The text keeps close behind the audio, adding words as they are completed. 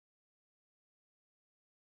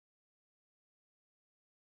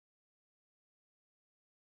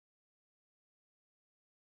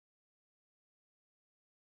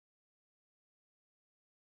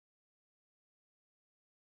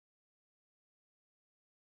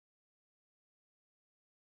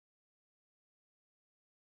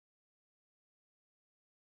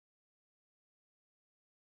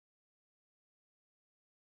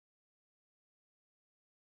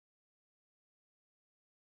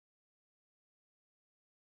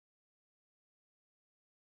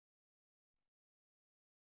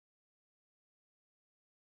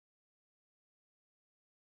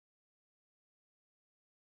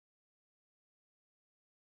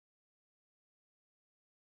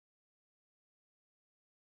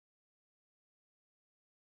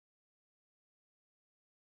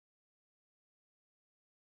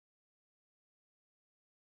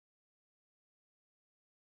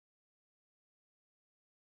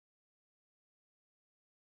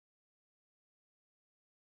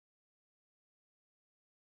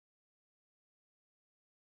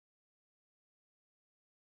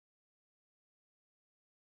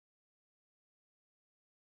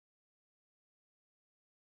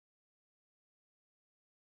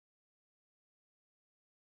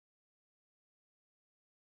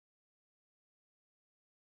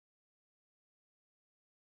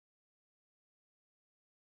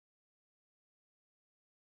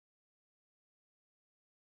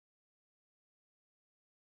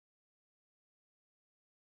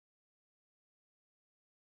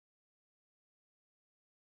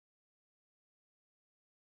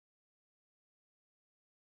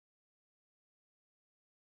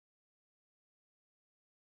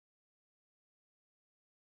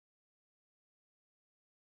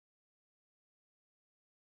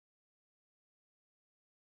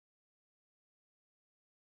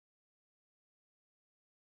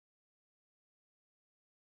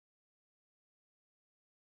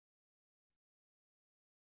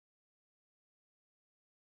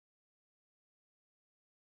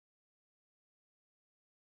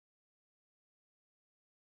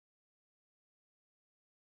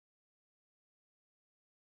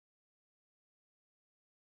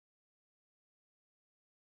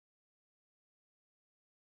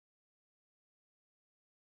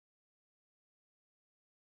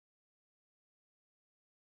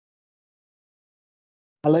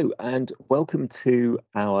Hello and welcome to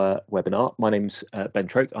our webinar. My name's Ben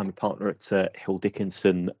Troke. I'm a partner at Hill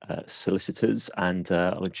Dickinson Solicitors, and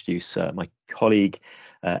I'll introduce my colleague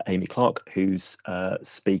Amy Clark, who's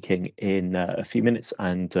speaking in a few minutes,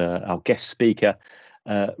 and our guest speaker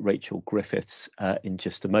Rachel Griffiths in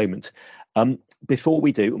just a moment. Before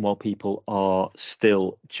we do, and while people are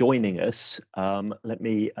still joining us, let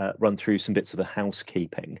me run through some bits of the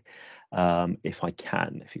housekeeping. If I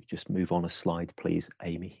can, if you could just move on a slide, please,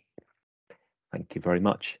 Amy. Thank you very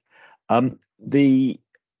much. The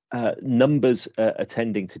numbers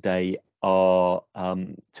attending today are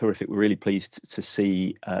terrific. We're really pleased to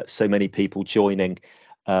see so many people joining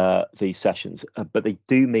these sessions, but they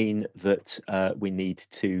do mean that we need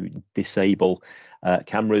to disable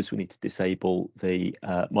cameras, we need to disable the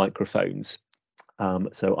microphones.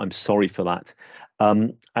 So I'm sorry for that.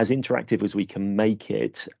 As interactive as we can make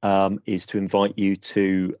it is to invite you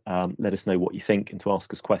to let us know what you think and to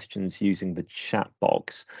ask us questions using the chat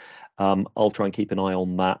box. I'll try and keep an eye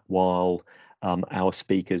on that while our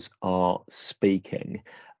speakers are speaking,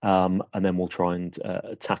 and then we'll try and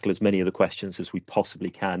tackle as many of the questions as we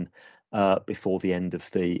possibly can before the end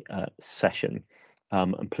of the session.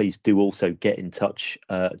 And please do also get in touch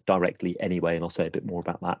directly anyway, and I'll say a bit more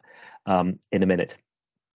about that in a minute.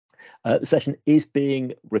 The session is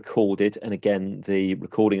being recorded, and again, the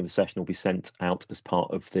recording of the session will be sent out as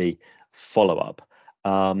part of the follow-up.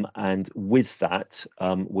 And with that,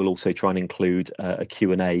 we'll also try and include a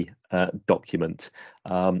Q&A document.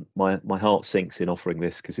 My heart sinks in offering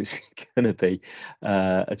this because it's going to be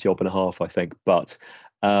a job and a half, I think, but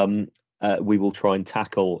we will try and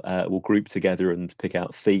tackle, we'll group together and pick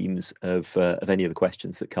out themes of any of the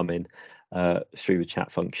questions that come in through the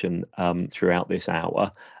chat function throughout this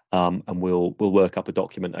hour, and we'll work up a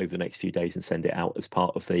document over the next few days and send it out as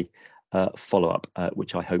part of the follow-up,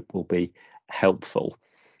 which I hope will be helpful.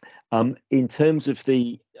 In terms of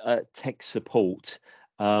the tech support,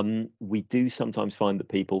 we do sometimes find that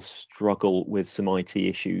people struggle with some IT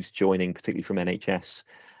issues joining, particularly from NHS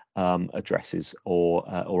addresses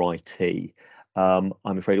or IT. I'm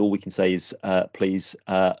afraid all we can say is please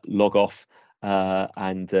log off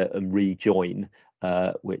and rejoin,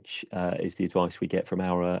 which is the advice we get from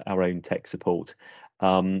our own tech support.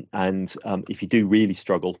 And if you do really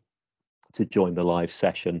struggle to join the live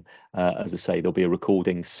session, as I say, there'll be a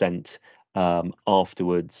recording sent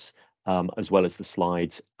afterwards, as well as the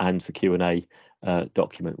slides and the Q&A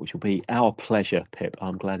document, which will be our pleasure, Pip.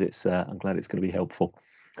 I'm glad it's going to be helpful.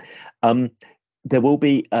 There will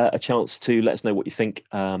be a chance to let us know what you think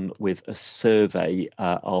with a survey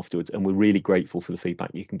afterwards, and we're really grateful for the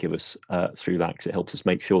feedback you can give us through that, because it helps us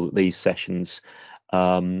make sure that these sessions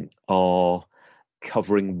are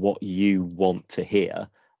covering what you want to hear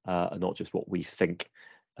and not just what we think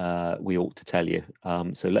we ought to tell you.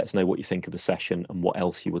 So let us know what you think of the session and what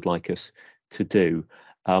else you would like us to do.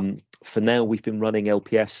 For now, we've been running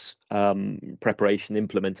LPS preparation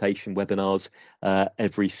implementation webinars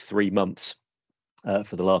every 3 months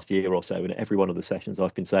for the last year or so, and every one of the sessions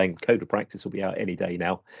I've been saying code of practice will be out any day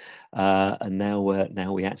now, and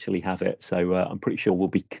now we actually have it. So I'm pretty sure we'll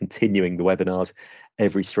be continuing the webinars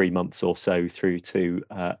every 3 months or so through to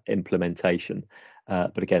implementation.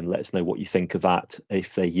 But again, let us know what you think of that,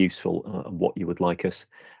 if they're useful, and what you would like us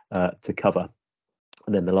to cover.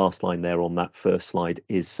 And then the last line there on that first slide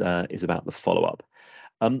is about the follow-up.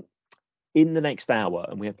 In the next hour,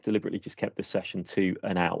 and we have deliberately just kept this session to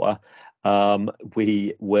an hour,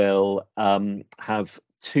 we will have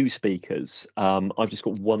 2 speakers. I've just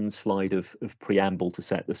got one slide of preamble to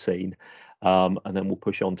set the scene, and then we'll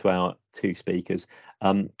push on to our 2 speakers.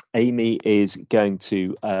 Amy is going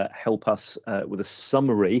to help us with a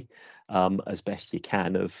summary, as best you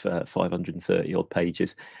can, of 530 odd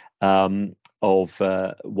pages of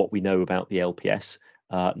what we know about the LPS,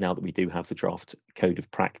 now that we do have the draft code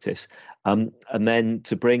of practice. And then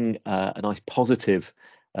to bring a nice positive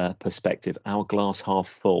perspective, our glass half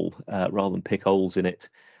full, rather than pick holes in it,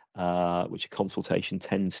 which a consultation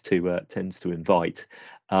tends to invite.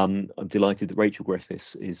 I'm delighted that Rachel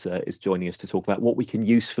Griffiths is joining us to talk about what we can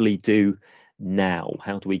usefully do now.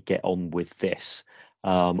 How do we get on with this?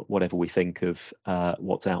 Whatever we think of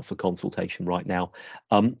what's out for consultation right now.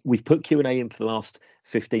 We've put Q&A in for the last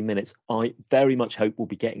 15 minutes. I very much hope we'll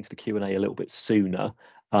be getting to the Q&A a little bit sooner,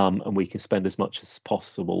 and we can spend as much as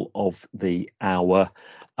possible of the hour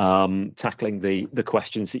tackling the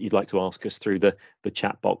questions that you'd like to ask us through the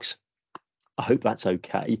chat box. I hope that's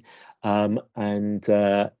okay. And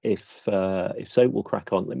if so, we'll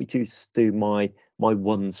crack on. Let me just do my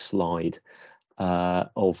one slide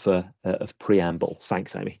of preamble.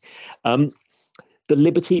 Thanks, Amy. The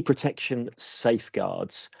liberty protection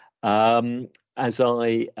safeguards, as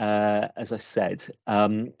I said,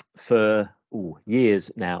 for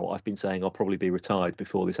years now, I've been saying I'll probably be retired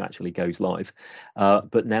before this actually goes live.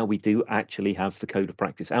 But now we do actually have the code of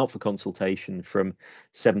practice out for consultation from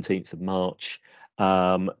 17th of March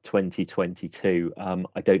 2022.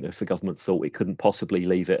 I don't know if the government thought it couldn't possibly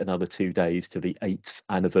leave it another 2 days to the 8th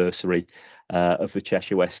anniversary of the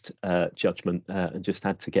Cheshire West judgment and just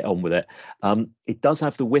had to get on with it. It does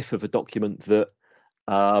have the whiff of a document that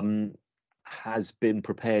has been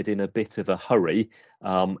prepared in a bit of a hurry.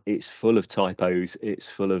 It's full of typos, it's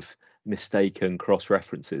full of mistaken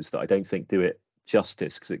cross-references that I don't think do it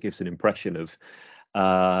justice, because it gives an impression of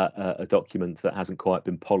a document that hasn't quite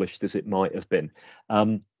been polished as it might have been.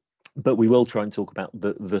 But we will try and talk about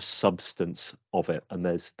the substance of it, and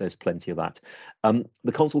there's plenty of that.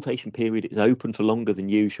 The consultation period is open for longer than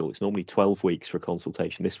usual. It's normally 12 weeks for a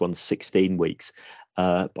consultation. This one's 16 weeks.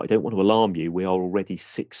 But I don't want to alarm you. We are already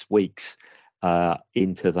 6 weeks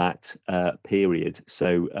into that period.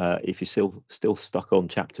 So if you're still stuck on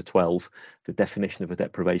chapter 12, the definition of a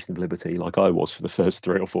deprivation of liberty, like I was for the first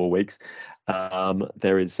 3 or 4 weeks,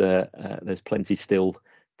 there's plenty still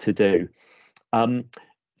to do.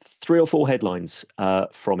 3 or 4 headlines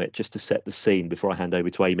from it, just to set the scene before I hand over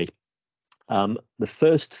to Amy. The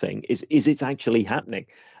first thing is it's actually happening.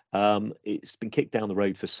 It's been kicked down the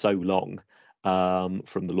road for so long,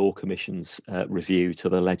 from the Law Commission's review to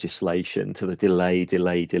the legislation to the delay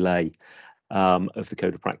of the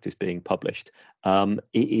Code of Practice being published. It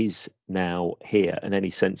is now here, and any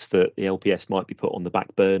sense that the LPS might be put on the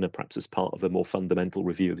back burner, perhaps as part of a more fundamental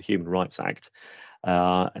review of the Human Rights Act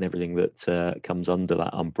and everything that comes under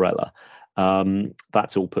that umbrella,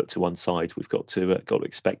 that's all put to one side. We've got to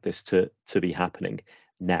expect this to be happening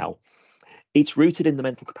now. It's rooted in the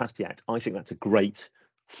Mental Capacity Act. I think that's a great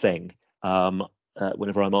thing.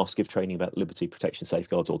 Whenever I'm asked to give training about liberty protection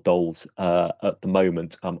safeguards or DOLS at the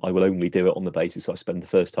moment, I will only do it on the basis I spend the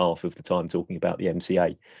first half of the time talking about the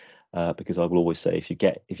MCA, because I will always say if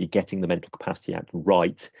you're getting the Mental Capacity Act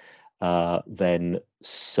right, then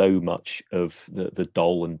so much of the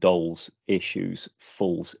DOL and DOLS issues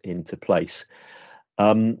falls into place.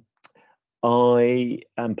 I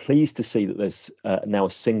am pleased to see that there's now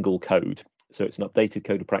a single code. So it's an updated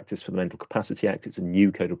code of practice for the Mental Capacity Act. It's a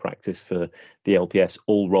new code of practice for the LPS,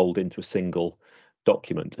 all rolled into a single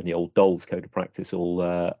document, and the old DOLS code of practice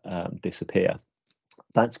all disappear.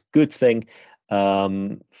 That's a good thing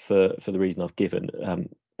for the reason I've given.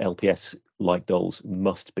 LPS, like DOLS,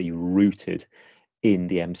 must be rooted in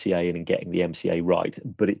the MCA and in getting the MCA right.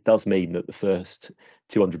 But it does mean that the first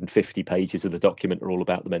 250 pages of the document are all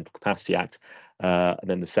about the Mental Capacity Act, and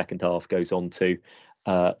then the second half goes on to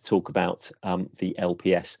talk about the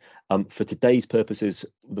LPS. For today's purposes,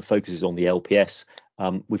 the focus is on the LPS.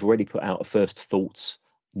 We've already put out a first thoughts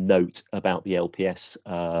note about the LPS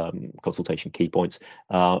consultation key points.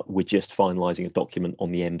 We're just finalising a document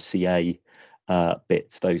on the MCA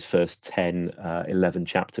bits, those first 10, 11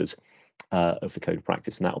 chapters of the Code of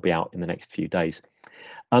Practice, and that will be out in the next few days.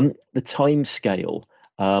 The time scale,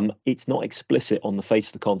 it's not explicit on the face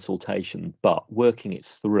of the consultation, but working it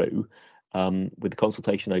through, with the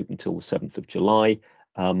consultation open until the 7th of July,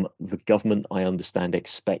 the government, I understand,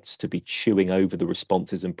 expects to be chewing over the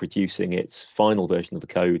responses and producing its final version of the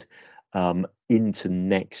code into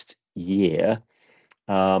next year,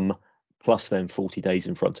 plus then 40 days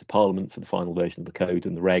in front of Parliament for the final version of the code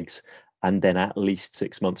and the regs, and then at least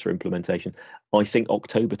 6 months for implementation. I think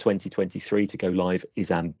October 2023 to go live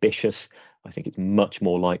is ambitious. I think it's much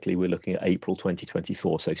more likely we're looking at April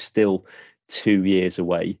 2024, so still 2 years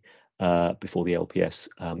away before the LPS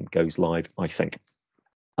goes live, I think.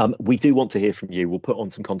 We do want to hear from you. We'll put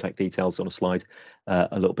on some contact details on a slide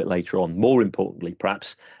a little bit later on. More importantly,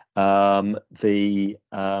 perhaps, the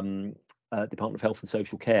Department of Health and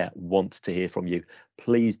Social Care wants to hear from you.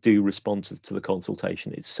 Please do respond to the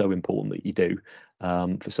consultation. It's so important that you do,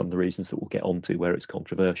 for some of the reasons that we'll get onto where it's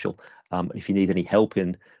controversial. If you need any help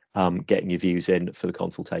in getting your views in for the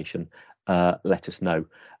consultation, let us know.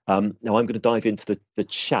 Now I'm going to dive into the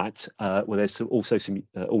chat where there's also some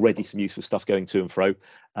already some useful stuff going to and fro,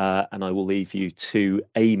 and I will leave you to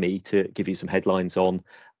Amy to give you some headlines on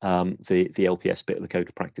the LPS bit of the Code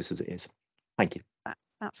of Practice as it is. Thank you.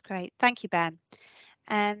 That's great. Thank you, Ben.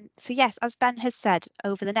 So yes, as Ben has said,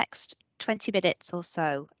 over the next 20 minutes or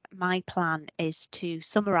so, my plan is to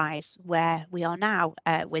summarise where we are now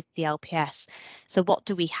with the LPS. So what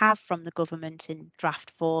do we have from the government in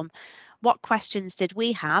draft form? what questions did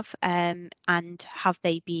we have, and have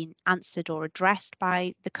they been answered or addressed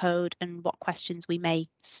by the code, and what questions we may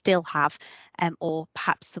still have, or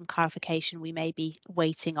perhaps some clarification we may be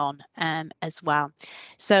waiting on as well.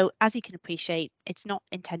 So as you can appreciate, it's not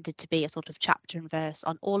intended to be a sort of chapter and verse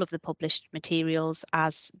on all of the published materials,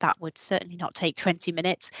 as that would certainly not take 20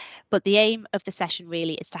 minutes. But the aim of the session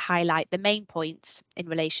really is to highlight the main points in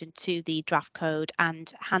relation to the draft code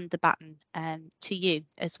and hand the baton to you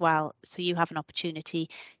as well, so you have an opportunity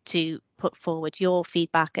to put forward your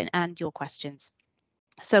feedback and your questions.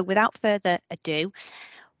 So without further ado,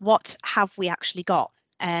 what have we actually got?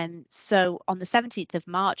 So on the 17th of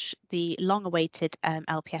March, the long-awaited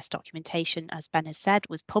LPS documentation, as Ben has said,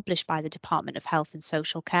 was published by the Department of Health and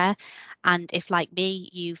Social Care. And if, like me,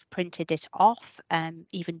 you've printed it off,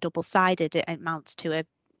 even double-sided, it amounts to a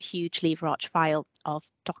huge lever arch file of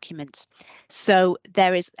documents. So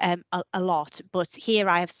there is a lot, but here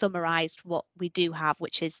I have summarised what we do have,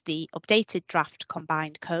 which is the updated draft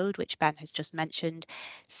combined code, which Ben has just mentioned,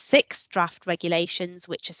 6 draft regulations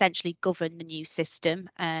which essentially govern the new system,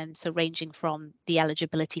 so ranging from the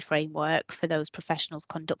eligibility framework for those professionals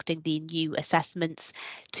conducting the new assessments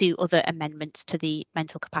to other amendments to the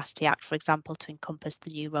Mental Capacity Act, for example, to encompass the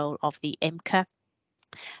new role of the IMCA,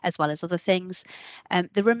 as well as other things.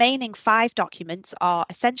 The remaining 5 documents are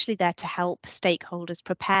essentially there to help stakeholders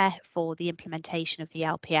prepare for the implementation of the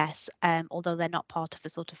LPS, although they're not part of the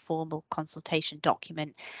sort of formal consultation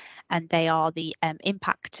document. And they are the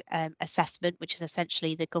impact assessment, which is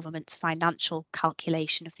essentially the government's financial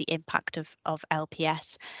calculation of the impact of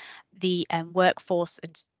LPS, the workforce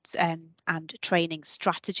and training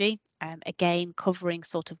strategy, again covering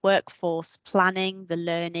sort of workforce planning, the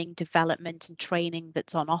learning, development and training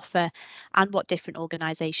that's on offer, and what different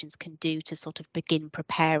organisations can do to sort of begin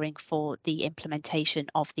preparing for the implementation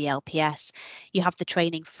of the LPS. You have the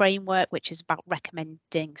training framework, which is about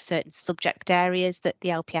recommending certain subject areas that the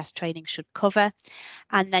LPS training should cover.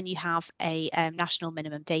 And then you have a national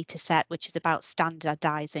minimum data set, which is about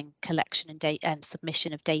standardising collection and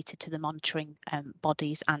submission of data to the monitoring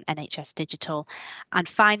bodies and NHS Digital. And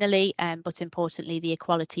finally, but importantly, the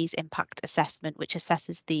equalities impact assessment, which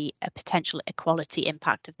assesses the potential equality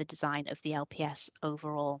impact of the design of the LPS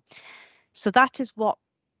overall. So that is what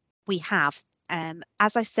we have.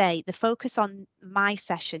 As I say, the focus on my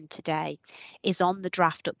session today is on the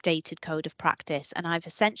draft updated code of practice, and I've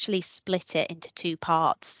essentially split it into 2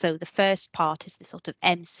 parts. So the first part is the sort of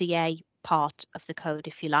MCA part of the code,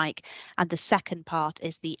 if you like, and the second part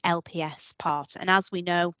is the LPS part. And as we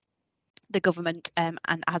know, the government, and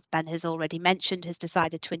as Ben has already mentioned, has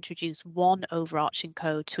decided to introduce one overarching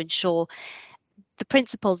code to ensure the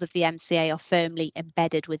principles of the MCA are firmly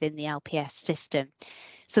embedded within the LPS system.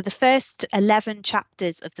 So the first 11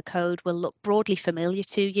 chapters of the code will look broadly familiar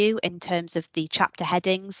to you in terms of the chapter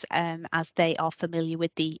headings, as they are familiar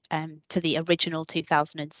with the to the original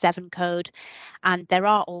 2007 code. And there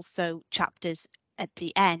are also chapters at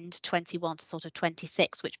the end, 21 to sort of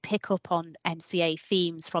 26, which pick up on MCA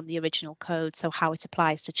themes from the original code. So how it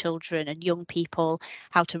applies to children and young people,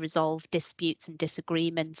 how to resolve disputes and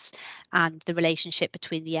disagreements, and the relationship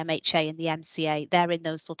between the MHA and the MCA. They're in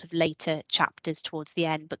those sort of later chapters towards the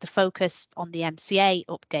end, but the focus on the MCA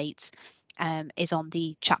updates is on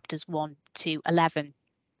the chapters 1 to 11.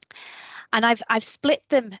 And I've split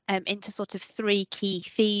them into sort of 3 key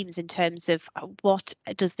themes in terms of what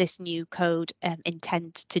does this new code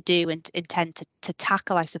intend to do and intend to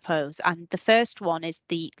tackle, I suppose. And the first one is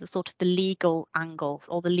the sort of the legal angle,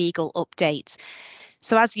 or the legal updates.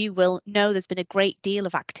 So as you will know, there's been a great deal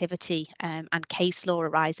of activity and case law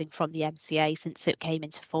arising from the MCA since it came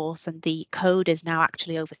into force, and the code is now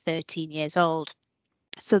actually over 13 years old.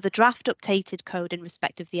 So the draft updated code in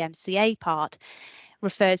respect of the MCA part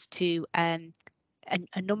refers to a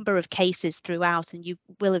number of cases throughout, and you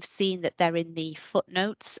will have seen that they're in the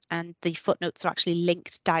footnotes, and the footnotes are actually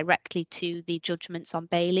linked directly to the judgments on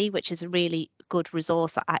Bailey, which is a really good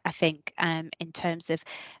resource, I think, in terms of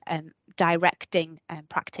directing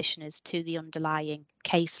practitioners to the underlying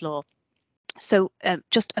case law. So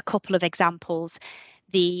just a couple of examples.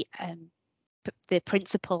 The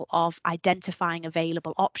principle of identifying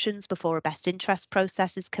available options before a best interest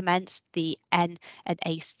process is commenced. The N and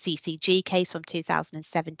ACCG case from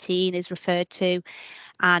 2017 is referred to,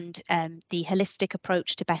 and the holistic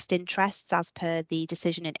approach to best interests as per the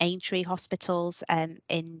decision in Aintree Hospitals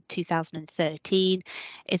in 2013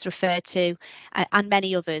 is referred to, and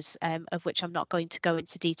many others, of which I'm not going to go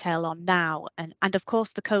into detail on now. And of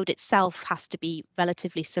course, the code itself has to be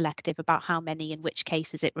relatively selective about how many and which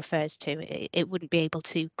cases it refers to. It wouldn't be able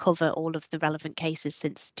to cover all of the relevant cases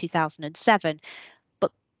since 2007,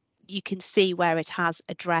 but you can see where it has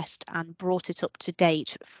addressed and brought it up to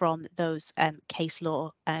date from those case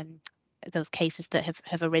law, those cases that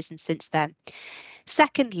have arisen since then.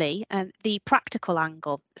 Secondly, the practical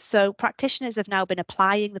angle. So practitioners have now been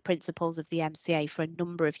applying the principles of the MCA for a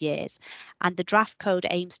number of years, and the draft code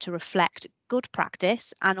aims to reflect good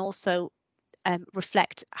practice and also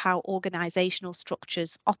reflect how organisational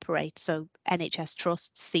structures operate, so NHS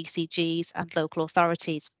trusts, CCGs and local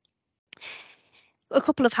authorities. A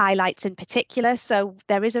couple of highlights in particular. So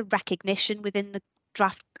there is a recognition within the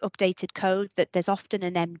draft updated code that there's often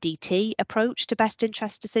an MDT approach to best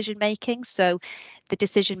interest decision making. So the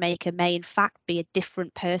decision maker may in fact be a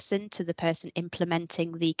different person to the person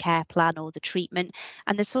implementing the care plan or the treatment.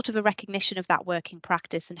 And there's sort of a recognition of that working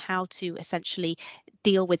practice and how to essentially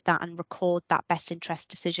deal with that and record that best interest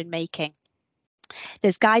decision making.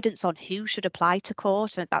 There's guidance on who should apply to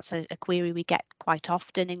court, and that's a query we get quite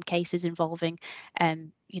often in cases involving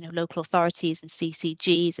local authorities and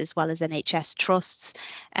CCGs as well as NHS trusts.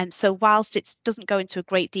 So whilst it doesn't go into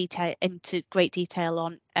great detail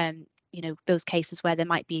on those cases where there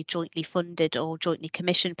might be jointly funded or jointly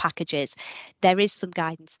commissioned packages, there is some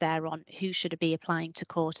guidance there on who should be applying to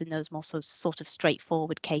court in those more sort of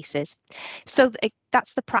straightforward cases. So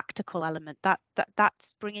that's the practical element.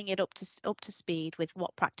 That's bringing it up to speed with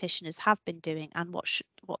what practitioners have been doing and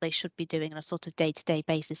what they should be doing on a sort of day-to-day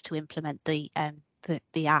basis to implement the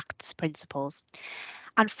Act's principles.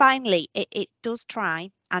 And finally, it does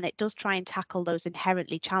try and tackle those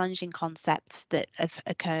inherently challenging concepts that have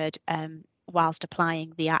occurred whilst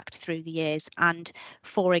applying the Act through the years. And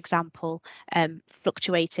for example,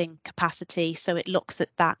 fluctuating capacity. So it looks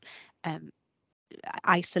at that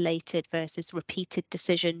isolated versus repeated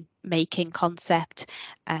decision making concept.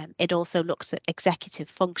 It also looks at executive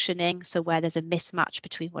functioning, so where there's a mismatch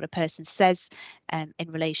between what a person says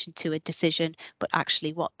in relation to a decision, but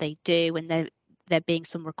actually what they do, and there being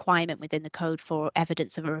some requirement within the code for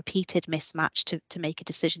evidence of a repeated mismatch to make a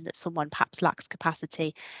decision that someone perhaps lacks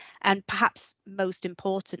capacity. And perhaps most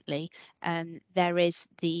importantly, there is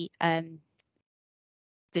the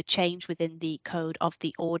change within the code of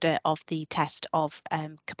the order of the test of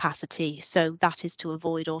capacity. So that is to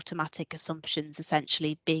avoid automatic assumptions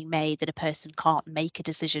essentially being made that a person can't make a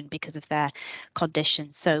decision because of their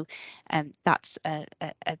condition. So that's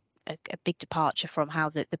a big departure from how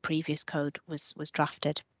the previous code was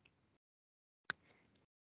drafted.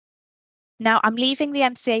 Now, I'm leaving the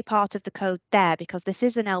MCA part of the code there because this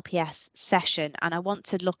is an LPS session and I want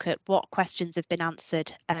to look at what questions have been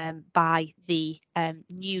answered by the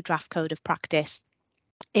new draft code of practice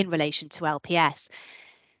in relation to LPS.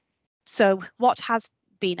 So what has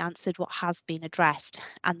been answered, what has been addressed?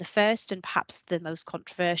 And the first and perhaps the most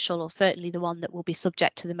controversial, or certainly the one that will be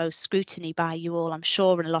subject to the most scrutiny by you all, I'm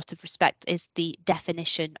sure, in a lot of respect, is the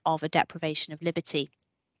definition of a deprivation of liberty.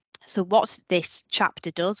 So what this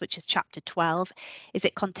chapter does, which is chapter 12, is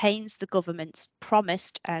it contains the government's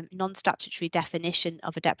promised non-statutory definition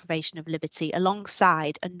of a deprivation of liberty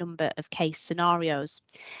alongside a number of case scenarios.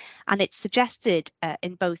 And it's suggested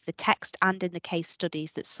in both the text and in the case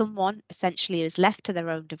studies that someone essentially is left to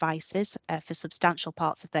their own devices for substantial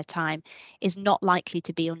parts of their time is not likely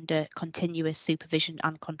to be under continuous supervision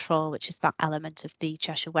and control, which is that element of the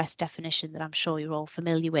Cheshire West definition that I'm sure you're all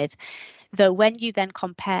familiar with. Though when you then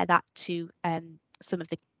compare that to some of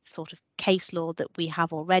the sort of case law that we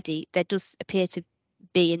have already, there does appear to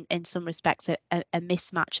be in some respects a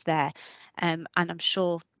mismatch there. And I'm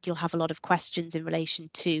sure you'll have a lot of questions in relation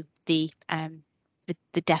to the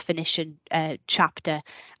definition chapter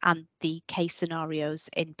and the case scenarios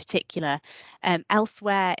in particular.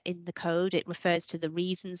 Elsewhere in the code, it refers to the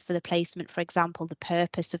reasons for the placement, for example, the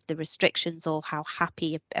purpose of the restrictions or how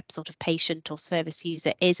happy a sort of patient or service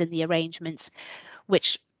user is in the arrangements,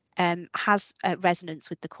 which has resonance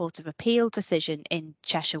with the Court of Appeal decision in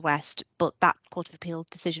Cheshire West, but that Court of Appeal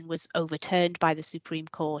decision was overturned by the Supreme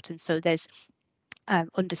Court, and so there's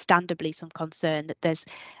understandably some concern that there's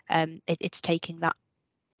it's taking that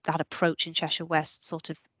approach in Cheshire West sort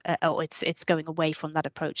of or it's going away from that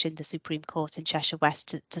approach in the Supreme Court in Cheshire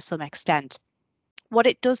West to some extent. What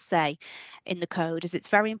it does say in the code is it's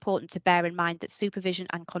very important to bear in mind that supervision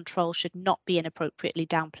and control should not be inappropriately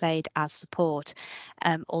downplayed as support.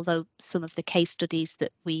 Although some of the case studies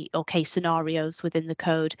that or case scenarios within the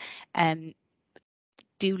code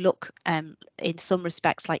do look in some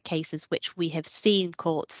respects like cases which we have seen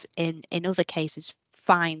courts in other cases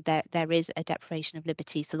find that there is a deprivation of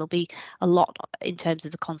liberty. So there'll be a lot in terms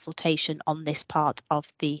of the consultation on this part of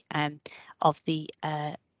the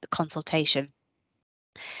consultation.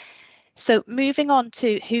 So moving on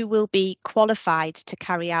to who will be qualified to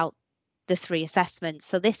carry out the 3 assessments.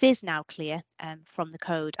 So this is now clear from the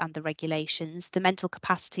code and the regulations. The mental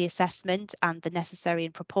capacity assessment and the necessary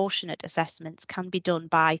and proportionate assessments can be done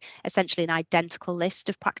by essentially an identical list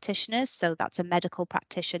of practitioners. So that's a medical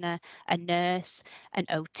practitioner, a nurse, an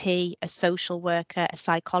OT, a social worker, a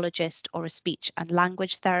psychologist, or a speech and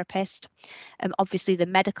language therapist. Obviously, the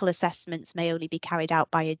medical assessments may only be carried out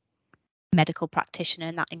by a medical practitioner,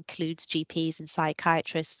 and that includes GPs and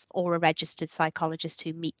psychiatrists or a registered psychologist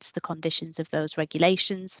who meets the conditions of those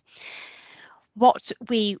regulations. What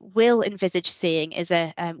we will envisage seeing is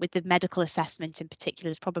with the medical assessment in particular,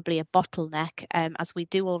 is probably a bottleneck, as we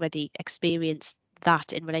do already experience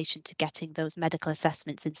that in relation to getting those medical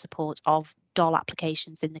assessments in support of DOL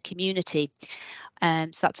applications in the community. So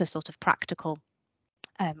that's a sort of practical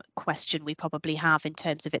question we probably have in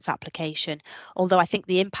terms of its application, although I think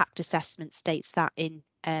the impact assessment states that in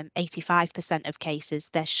 85% of cases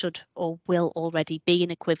there should or will already be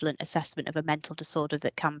an equivalent assessment of a mental disorder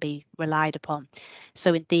that can be relied upon.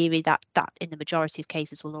 So in theory that in the majority of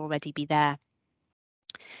cases will already be there.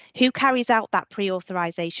 Who carries out that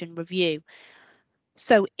pre-authorization review?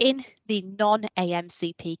 So in the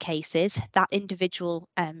non-AMCP cases, that individual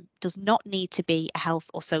does not need to be a health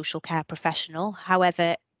or social care professional.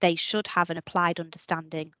 However, they should have an applied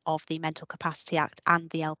understanding of the Mental Capacity Act and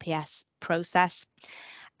the LPS process.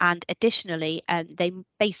 And additionally, they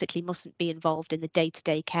basically mustn't be involved in the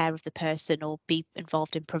day-to-day care of the person or be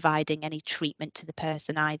involved in providing any treatment to the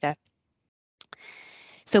person either.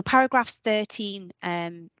 So paragraphs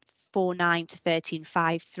 13.49 to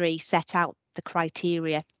 13.53 set out the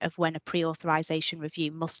criteria of when a pre-authorization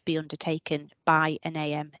review must be undertaken by an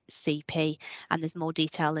AMCP, and there's more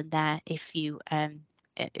detail in there if you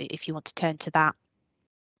want to turn to that.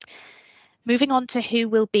 Moving on to who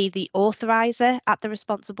will be the authorizer at the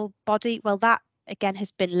responsible body, well, that again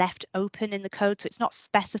has been left open in the code, so it's not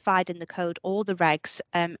specified in the code or the regs.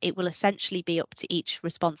 It will essentially be up to each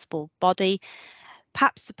responsible body.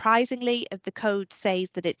 Perhaps surprisingly, the code says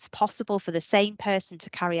that it's possible for the same person to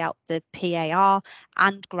carry out the PAR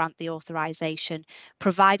and grant the authorization,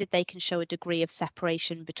 provided they can show a degree of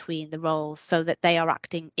separation between the roles so that they are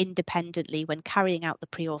acting independently when carrying out the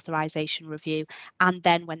pre-authorization review, and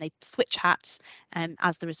then when they switch hats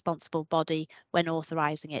as the responsible body when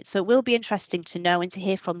authorizing it. So it will be interesting to know and to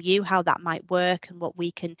hear from you how that might work and what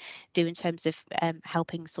we can do in terms of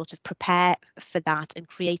helping sort of prepare for that and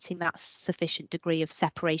creating that sufficient degree of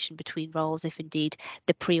separation between roles if indeed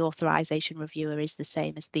the pre-authorization reviewer is the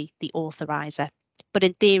same as the authorizer. But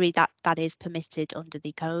in theory, that is permitted under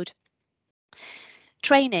the code.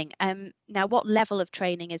 Training. Now, what level of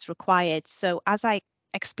training is required? So as I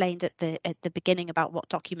explained at the beginning about what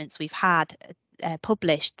documents we've had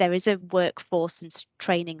published, there is a workforce and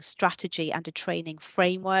training strategy and a training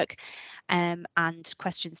framework, and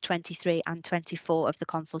questions 23 and 24 of the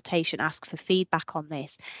consultation ask for feedback on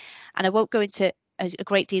this. And I won't go into a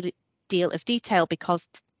great deal of detail because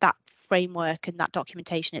that framework and that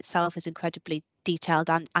documentation itself is incredibly detailed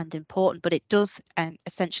and important, but it does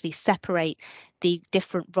essentially separate the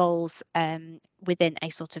different roles within a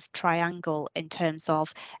sort of triangle in terms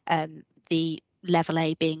of the level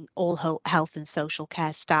A being all health and social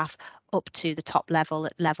care staff up to the top level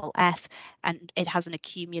at level F, and it has an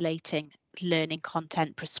accumulating learning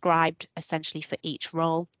content prescribed essentially for each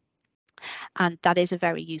role. And that is a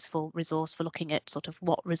very useful resource for looking at sort of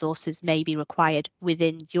what resources may be required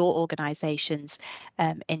within your organisations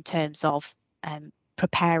in terms of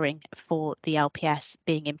preparing for the LPS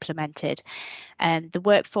being implemented. The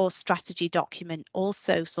workforce strategy document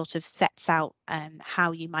also sort of sets out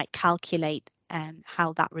how you might calculate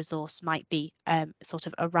how that resource might be sort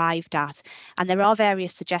of arrived at. And there are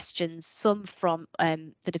various suggestions, some from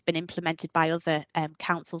that have been implemented by other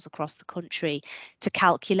councils across the country, to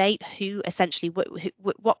calculate who essentially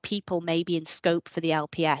what people may be in scope for the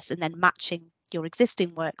LPS, and then matching your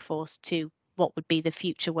existing workforce to what would be the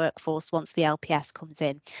future workforce once the LPS comes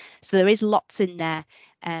in. So there is lots in there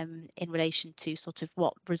in relation to sort of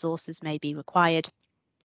what resources may be required.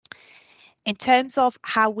 In terms of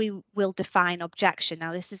how we will define objection,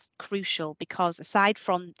 now this is crucial because aside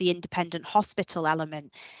from the independent hospital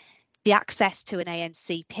element, the access to an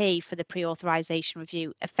AMCP for the pre-authorization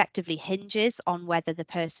review effectively hinges on whether the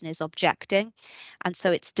person is objecting. And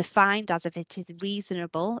so it's defined as if it is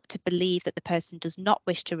reasonable to believe that the person does not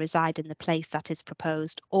wish to reside in the place that is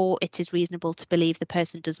proposed, or it is reasonable to believe the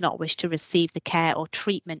person does not wish to receive the care or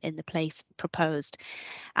treatment in the place proposed.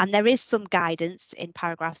 And there is some guidance in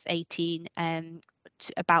paragraphs 18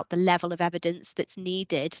 about the level of evidence that's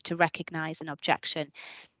needed to recognise an objection.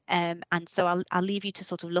 And so I'll leave you to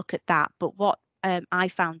sort of look at that. But what I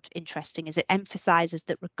found interesting is it emphasises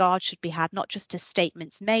that regard should be had not just to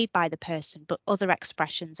statements made by the person, but other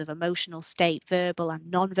expressions of emotional state, verbal and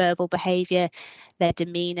non-verbal behaviour, their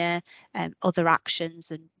demeanour, other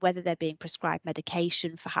actions, and whether they're being prescribed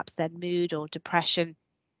medication, perhaps their mood or depression.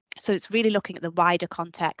 So it's really looking at the wider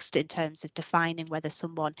context in terms of defining whether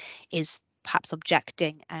someone is perhaps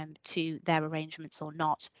objecting to their arrangements or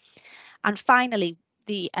not. And finally,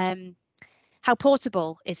 the how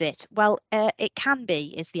portable is it? Well, it can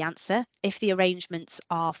be, is the answer, if the arrangements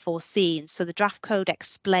are foreseen. So the draft code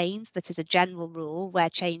explains that as a general rule where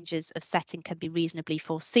changes of setting can be reasonably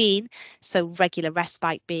foreseen, so regular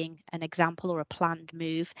respite being an example, or a planned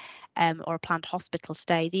move, or a planned hospital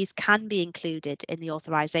stay, these can be included in the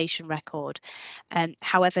authorisation record.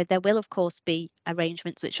 However, there will of course be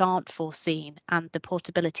arrangements which aren't foreseen, and the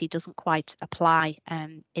portability doesn't quite apply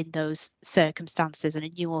in those circumstances, and a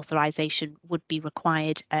new authorisation would be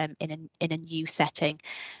required in a new setting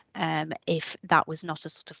if that was not a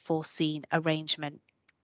sort of foreseen arrangement.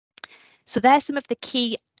 So there's some of the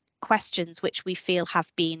key questions which we feel have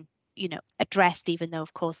been, addressed, even though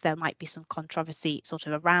of course there might be some controversy sort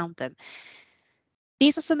of around them.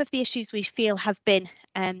 These are some of the issues we feel have been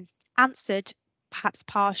answered, perhaps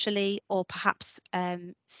partially, or perhaps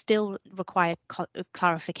still require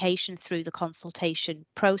clarification through the consultation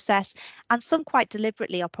process, and some quite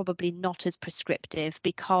deliberately are probably not as prescriptive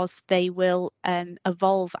because they will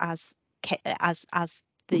evolve as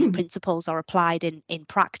the principles are applied in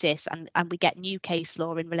practice, and we get new case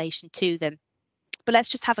law in relation to them. But let's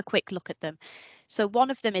just have a quick look at them. So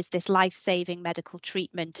one of them is this life-saving medical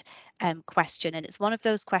treatment question, and it's one of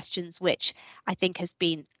those questions which I think has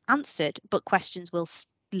been answered, but questions will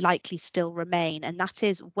likely still remain, and that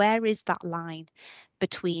is, where is that line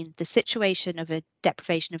between the situation of a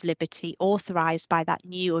deprivation of liberty authorised by that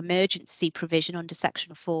new emergency provision under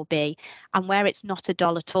section 4B, and where it's not a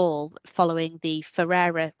doll at all following the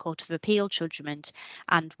Ferreira Court of Appeal judgment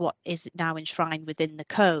and what is now enshrined within the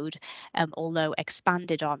code, although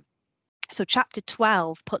expanded on. So chapter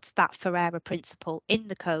 12 puts that Ferreira principle in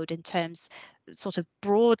the code in terms sort of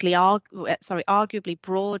arguably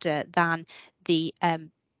broader than the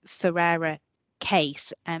Ferreira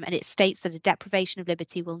case, and it states that a deprivation of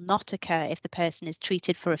liberty will not occur if the person is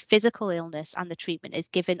treated for a physical illness and the treatment is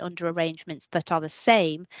given under arrangements that are the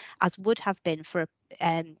same as would have been for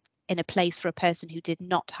in a place for a person who did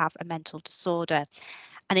not have a mental disorder.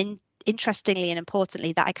 And interestingly and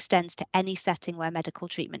importantly, that extends to any setting where medical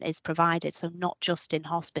treatment is provided, so not just in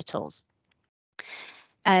hospitals.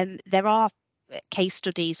 There are case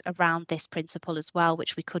studies around this principle as well,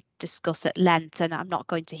 which we could discuss at length, and I'm not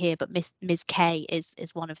going to here, but Ms. Kay is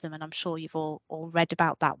one of them, and I'm sure you've all read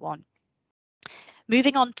about that one.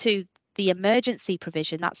 Moving on to the emergency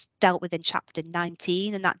provision, that's dealt with in chapter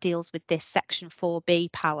 19, and that deals with this section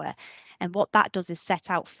 4B power. And what that does is set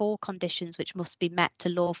out 4 conditions which must be met to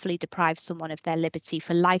lawfully deprive someone of their liberty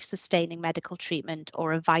for life-sustaining medical treatment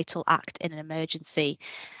or a vital act in an emergency.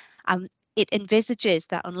 It envisages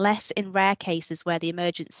that unless in rare cases where the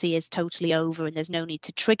emergency is totally over and there's no need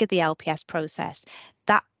to trigger the LPS process,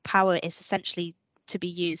 that power is essentially to be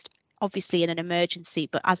used obviously in an emergency,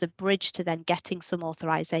 but as a bridge to then getting some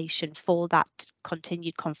authorisation for that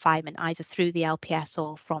continued confinement, either through the LPS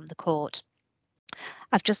or from the court.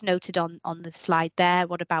 I've just noted on the slide there,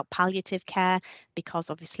 what about palliative care? Because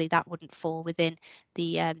obviously that wouldn't fall within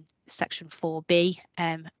the section 4B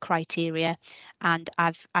criteria. And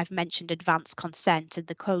I've mentioned advanced consent, and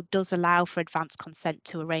the code does allow for advanced consent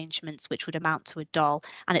to arrangements which would amount to a DOL,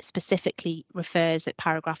 and it specifically refers at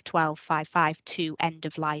paragraph 1255 to end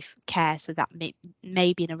of life care. So that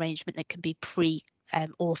may be an arrangement that can be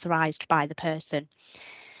authorised by the person.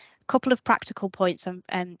 Couple of practical points,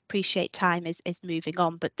 and appreciate time is moving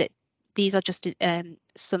on, but these are just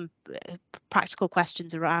some practical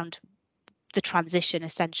questions around the transition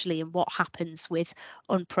essentially, and what happens with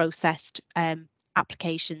unprocessed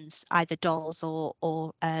applications, either DOLs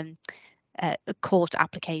or court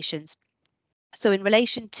applications. So in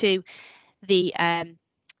relation to the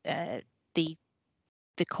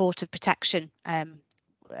Court of Protection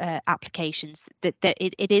applications, that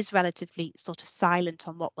it is relatively sort of silent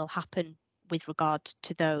on what will happen with regard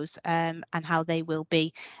to those and how they will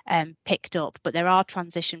be picked up. But there are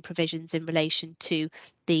transition provisions in relation to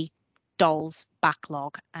the DOLS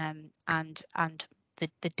backlog and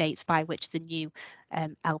the dates by which the new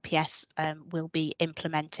LPS will be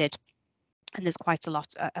implemented. And there's quite a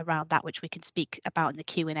lot around that which we can speak about in the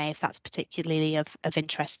Q&A if that's particularly of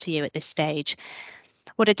interest to you at this stage.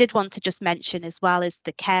 What I did want to just mention as well is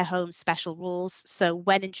the care home special rules. So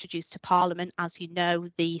when introduced to Parliament, as you know,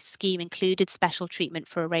 the scheme included special treatment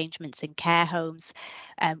for arrangements in care homes,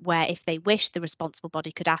 where if they wish, the responsible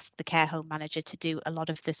body could ask the care home manager to do a lot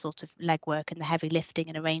of the sort of legwork and the heavy lifting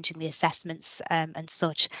and arranging the assessments and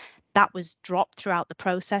such. That was dropped throughout the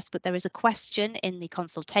process, but there is a question in the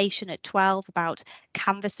consultation at 12 about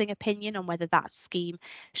canvassing opinion on whether that scheme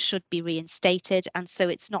should be reinstated, and so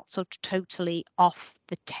it's not sort of totally off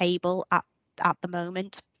the table at the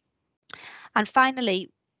moment. And finally,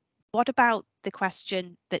 what about the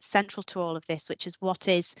question that's central to all of this, which is what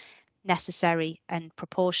is necessary and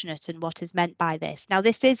proportionate and what is meant by this? Now,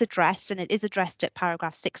 this is addressed, and it is addressed at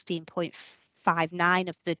paragraph 16.59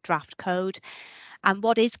 of the draft code. And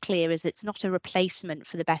what is clear is it's not a replacement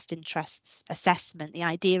for the best interests assessment. The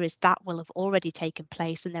idea is that will have already taken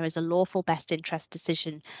place and there is a lawful best interest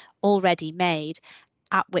decision already made,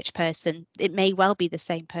 at which person, it may well be the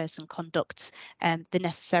same person, conducts the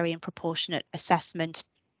necessary and proportionate assessment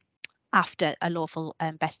after a lawful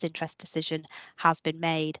best interest decision has been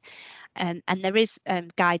made. And there is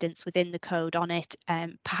guidance within the code on it.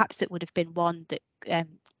 Perhaps it would have been one that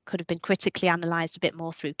could have been critically analysed a bit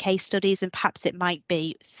more through case studies, and perhaps it might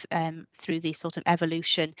be through the sort of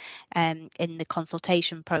evolution in the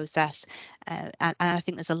consultation process. And I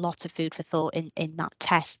think there's a lot of food for thought in that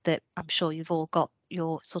test that I'm sure you've all got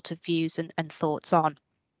your sort of views and thoughts on.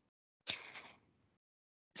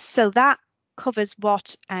 So that covers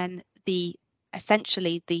what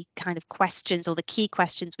essentially the kind of questions or the key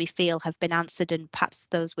questions we feel have been answered, and perhaps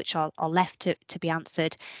those which are left to be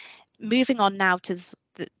answered. Moving on now to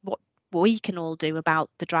what we can all do about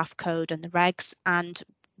the draft code and the regs, and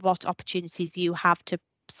what opportunities you have to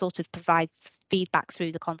sort of provide feedback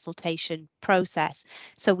through the consultation process.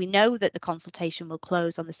 So we know that the consultation will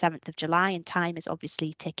close on the 7th of July and time is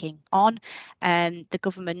obviously ticking on. The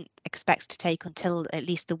government expects to take until at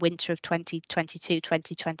least the winter of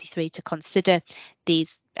 2022-2023 to consider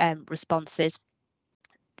these responses.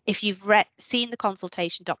 If you've seen the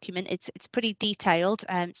consultation document, it's pretty detailed,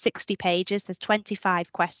 60 pages. There's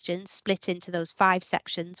 25 questions split into those 5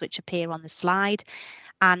 sections which appear on the slide.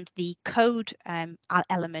 And the code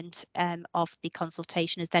element of the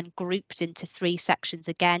consultation is then grouped into 3 sections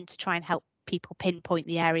again to try and help people pinpoint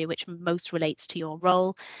the area which most relates to your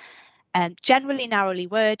role. Generally narrowly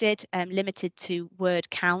worded, limited to word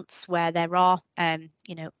counts where there are,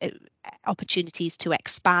 opportunities to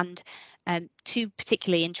expand. 2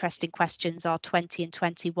 particularly interesting questions are 20 and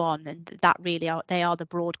 21, and that really they are the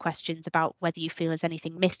broad questions about whether you feel there's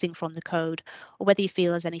anything missing from the code or whether you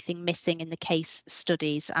feel there's anything missing in the case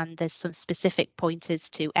studies, and there's some specific pointers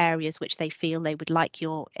to areas which they feel they would like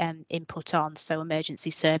your input on, so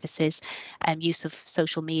emergency services, use of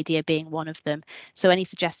social media being one of them. So any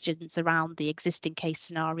suggestions around the existing case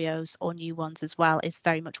scenarios or new ones as well is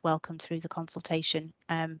very much welcome through the consultation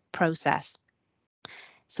process.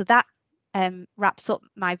 So that wraps up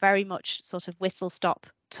my very much sort of whistle-stop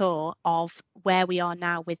tour of where we are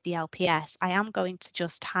now with the LPS. I am going to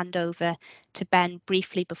just hand over to Ben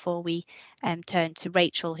briefly before we turn to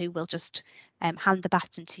Rachel, who will just hand the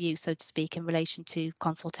baton to you, so to speak, in relation to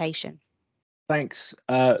consultation. Thanks.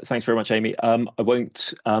 Thanks very much, Amy. I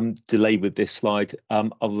won't delay with this slide,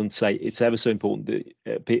 other than say it's ever so important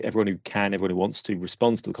that everyone who wants to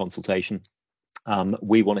respond to the consultation.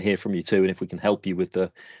 We want to hear from you too, and if we can help you with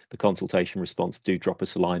the consultation response, do drop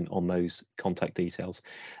us a line on those contact details.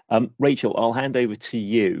 Rachel, I'll hand over to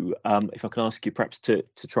you. If I can ask you perhaps to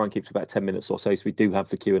try and keep to about 10 minutes or so we do have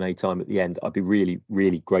the Q&A time at the end, I'd be really,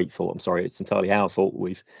 really grateful. I'm sorry, it's entirely our fault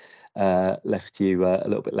we've left you a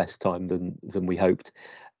little bit less time than we hoped.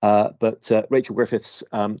 But Rachel Griffiths,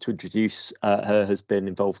 to introduce her, has been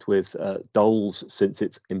involved with DOLS since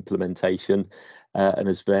its implementation and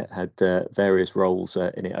has had various roles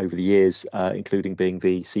in it over the years, including being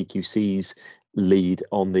the CQC's lead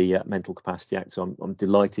on the Mental Capacity Act. So I'm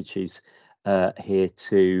delighted she's here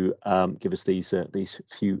to give us these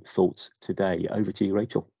few thoughts today. Over to you,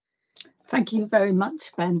 Rachel. Thank you very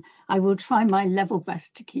much, Ben. I will try my level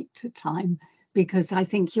best to keep to time, because I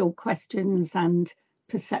think your questions and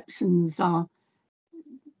perceptions are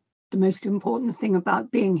the most important thing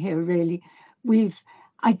about being here, really.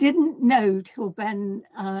 I didn't know till Ben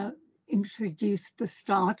introduced the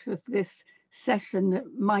start of this session that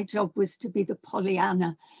my job was to be the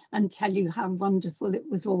Pollyanna and tell you how wonderful it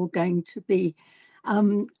was all going to be.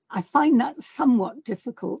 I find that somewhat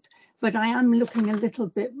difficult, but I am looking a little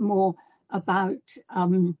bit more about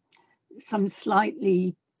some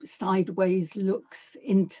slightly sideways looks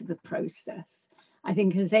into the process. I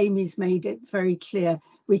think, as Amy's made it very clear,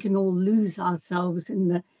 we can all lose ourselves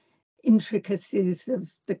in intricacies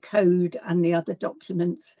of the code and the other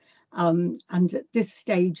documents. And at this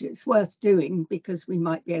stage, it's worth doing because we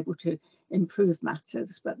might be able to improve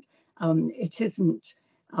matters, but it isn't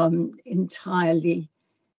entirely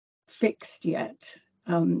fixed yet,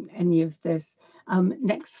 any of this.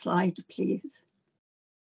 Next slide, please.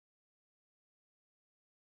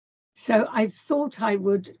 So I thought I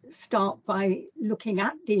would start by looking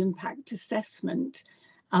at the impact assessment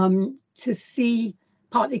to see,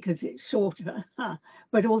 partly because it's shorter,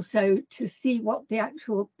 but also to see what the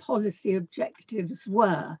actual policy objectives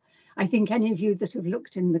were. I think any of you that have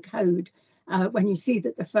looked in the code, when you see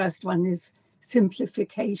that the first one is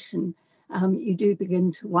simplification, you do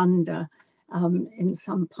begin to wonder in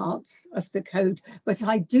some parts of the code. But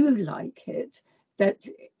I do like it that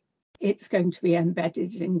it's going to be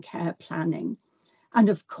embedded in care planning. And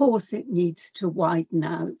of course, it needs to widen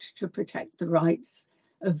out to protect the rights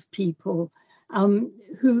of people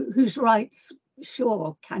whose rights,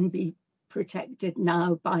 sure, can be protected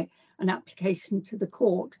now by an application to the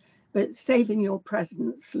court. But saving your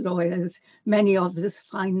presence, lawyers, many of us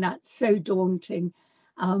find that so daunting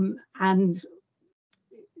and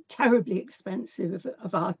terribly expensive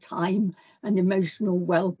of our time and emotional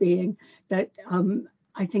well-being that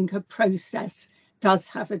I think a process does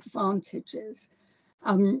have advantages.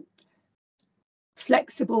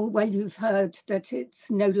 Flexible, well, you've heard that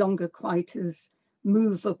it's no longer quite as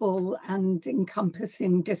movable and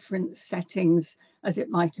encompassing different settings as it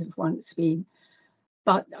might have once been,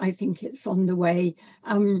 but I think it's on the way.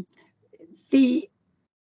 The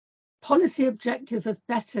policy objective of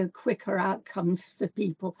better, quicker outcomes for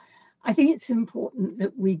people, I think it's important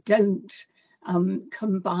that we don't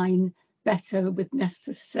combine better with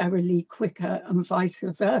necessarily quicker and vice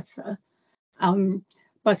versa.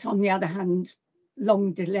 But on the other hand,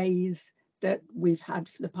 long delays that we've had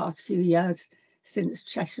for the past few years since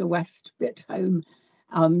Cheshire West bit home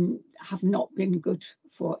have not been good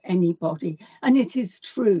for anybody. And it is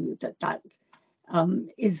true that that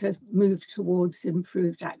is a move towards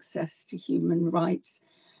improved access to human rights.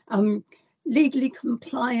 Legally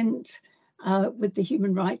compliant with the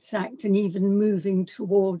Human Rights Act and even moving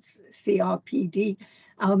towards CRPD.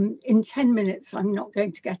 In 10 minutes, I'm not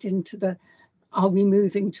going to get into the, are we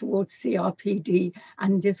moving towards CRPD?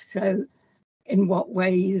 And if so, in what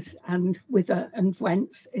ways and whither and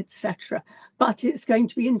whence, etc. But it's going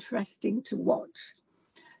to be interesting to watch.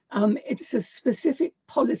 It's a specific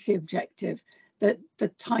policy objective that the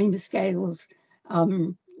timescales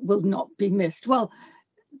will not be missed. Well,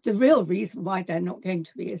 the real reason why they're not going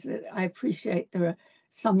to be is that I appreciate there are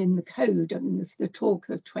some in the code. I mean, there's the talk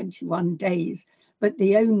of 21 days, but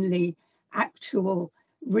the only actual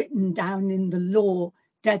written down in the law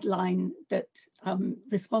deadline that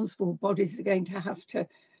responsible bodies are going to have to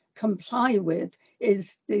comply with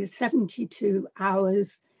is the 72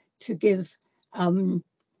 hours to give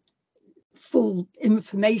full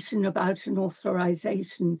information about an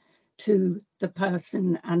authorization to the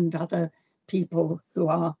person and other people who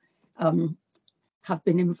are have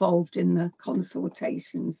been involved in the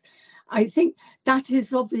consultations. I think that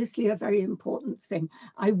is obviously a very important thing.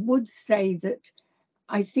 I would say that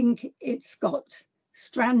I think it's got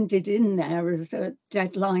stranded in there as a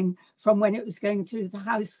deadline from when it was going through the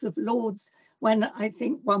House of Lords, when I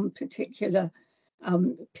think one particular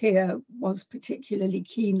peer was particularly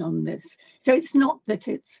keen on this. So it's not that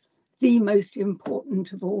it's the most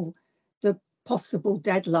important of all the possible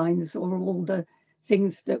deadlines or all the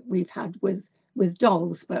things that we've had with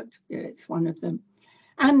dolls, but it's one of them.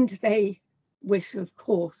 And they wish, of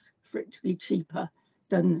course, for it to be cheaper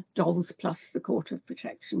than dolls plus the Court of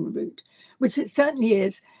Protection route, which it certainly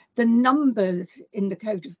is. The numbers in the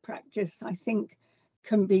Code of Practice, I think,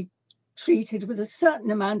 can be treated with a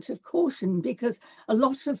certain amount of caution because a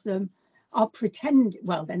lot of them are pretending,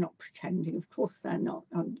 well, they're not pretending, of course they're not,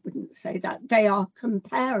 I wouldn't say that. They are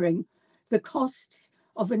comparing the costs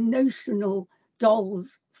of a notional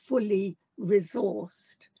dolls fully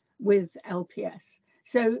resourced with LPS.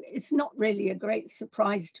 So it's not really a great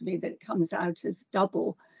surprise to me that it comes out as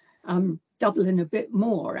double and a bit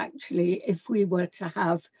more, actually, if we were to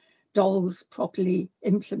have dolls properly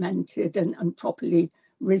implemented and properly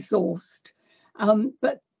resourced.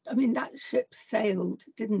 But I mean, that ship sailed,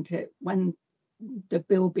 didn't it, when the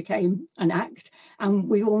bill became an act? And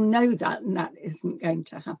we all know that, and that isn't going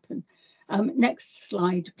to happen. Next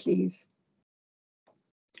slide, please.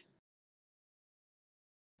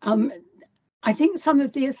 I think some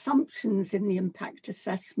of the assumptions in the impact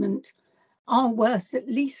assessment are worth at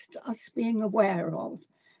least us being aware of.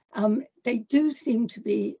 They do seem to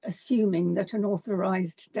be assuming that an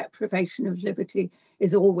authorised deprivation of liberty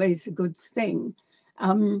is always a good thing.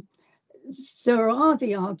 there are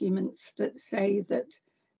the arguments that say that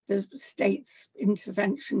the state's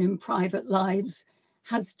intervention in private lives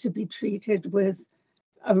has to be treated with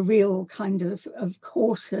a real kind of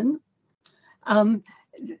caution.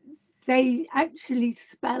 They actually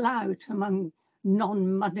spell out among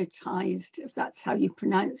non-monetized, if that's how you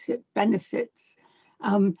pronounce it, benefits,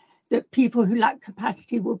 that people who lack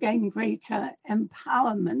capacity will gain greater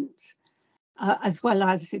empowerment, as well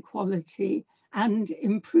as equality and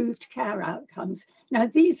improved care outcomes. Now,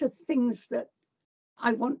 these are things that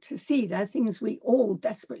I want to see. They're things we all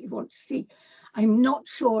desperately want to see. I'm not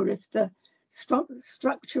sure if the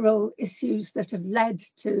structural issues that have led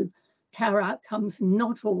to care outcomes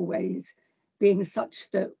not always being such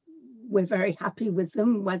that we're very happy with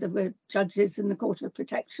them, whether we're judges in the Court of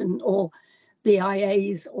Protection or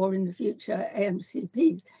BIAs or in the future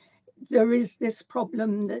AMCPs. There is this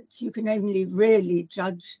problem that you can only really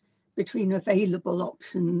judge between available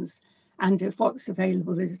options, and if what's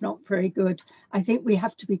available is not very good, I think we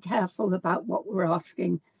have to be careful about what we're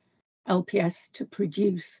asking LPS to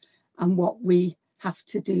produce and what we have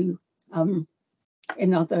to do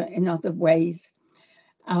in other ways,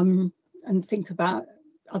 and think about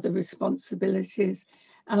other responsibilities.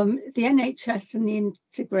 The NHS and the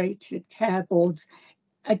integrated care boards,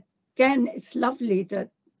 again, it's lovely that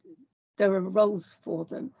there are roles for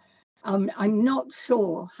them. I'm not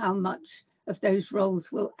sure how much of those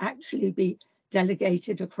roles will actually be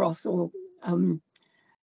delegated across or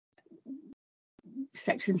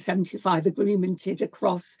Section 75 agreemented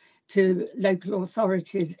across to local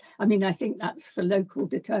authorities. I mean, I think that's for local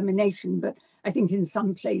determination, but I think in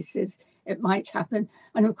some places it might happen.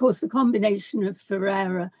 And of course, the combination of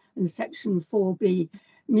Ferreira and Section 4B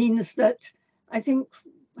means that I think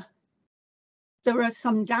there are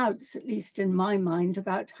some doubts, at least in my mind,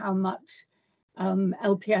 about how much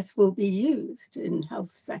LPS will be used in health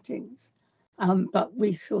settings, but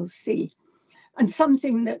we shall see. And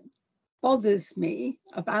something that bothers me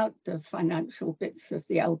about the financial bits of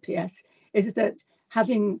the LPS is that,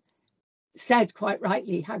 having said quite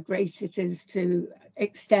rightly how great it is to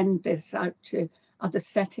extend this out to other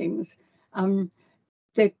settings,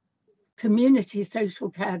 the community social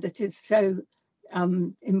care that is so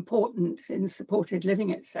important in supported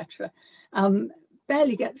living, etc.,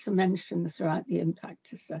 barely gets a mention throughout the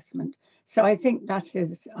impact assessment. So I think that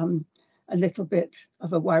is a little bit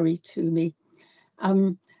of a worry to me.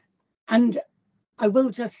 And I will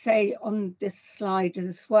just say on this slide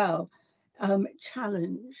as well,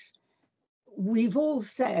 challenge. We've all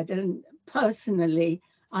said, and personally,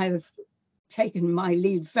 I've taken my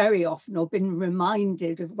lead very often or been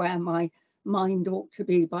reminded of where my mind ought to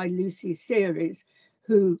be by Lucy Series,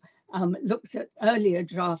 who looked at earlier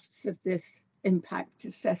drafts of this impact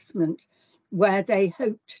assessment, where they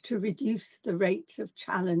hoped to reduce the rate of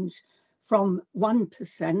challenge from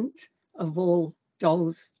 1% of all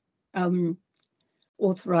DOLS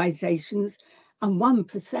authorizations, and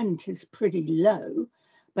 1% is pretty low,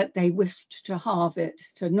 but they wished to halve it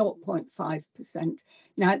to 0.5%.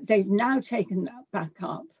 Now, they've now taken that back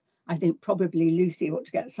up. I think probably Lucy ought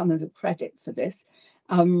to get some of the credit for this,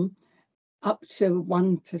 up to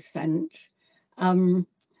 1%.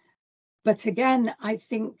 But again, I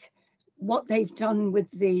think what they've done with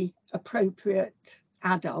the appropriate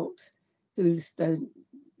adult, who's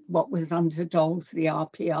what was under DOLS, the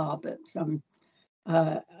RPR, but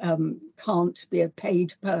can't be a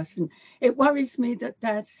paid person. It worries me that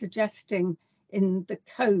they're suggesting in the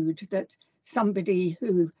code that somebody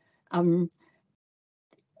who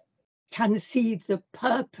can see the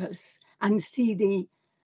purpose and see the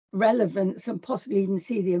relevance and possibly even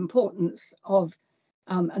see the importance of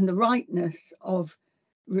and the rightness of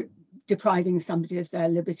depriving somebody of their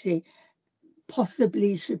liberty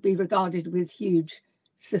possibly should be regarded with huge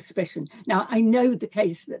suspicion. Now, I know the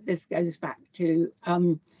case that this goes back to,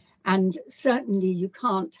 and certainly you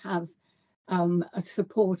can't have a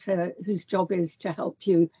supporter whose job is to help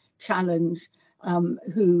you challenge,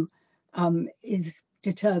 who is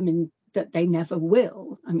determined that they never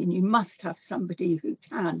will. I mean, you must have somebody who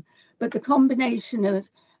can. But the combination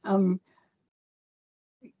of,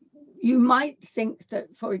 you might think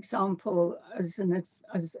that, for example, as an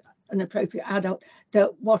appropriate adult, that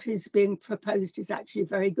what is being proposed is actually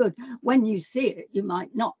very good. When you see it, you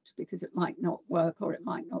might not, because it might not work or it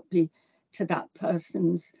might not be to that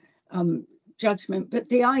person's judgment. But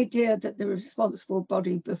the idea that the responsible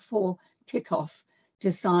body before kickoff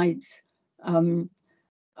decides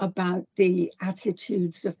about the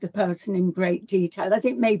attitudes of the person in great detail, I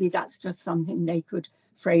think maybe that's just something they could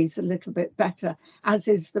phrase a little bit better, as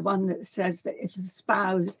is the one that says that if a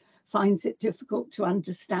spouse finds it difficult to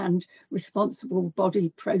understand responsible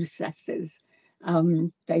body processes,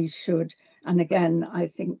 they should. And again, I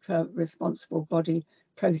think responsible body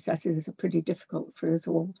processes are pretty difficult for us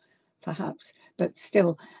all, perhaps, but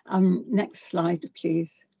still. Next slide,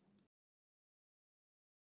 please.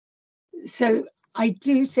 So I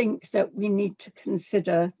do think that we need to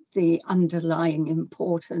consider the underlying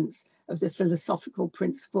importance of the philosophical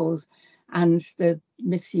principles and the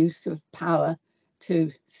misuse of power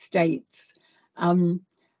to states, and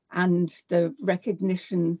the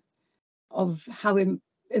recognition of how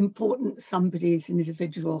important somebody's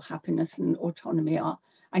individual happiness and autonomy are.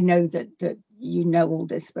 I know that you know all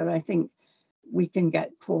this, but I think we can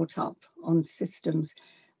get caught up on systems.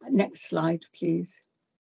 Next slide, please.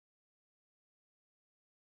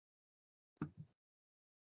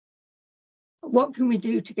 What can we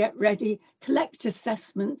do to get ready? Collect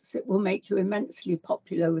assessments. It will make you immensely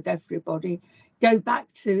popular with everybody. Go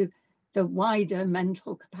back to the wider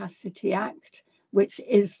Mental Capacity Act, which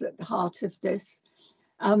is at the heart of this.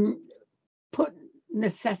 Put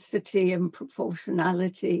necessity and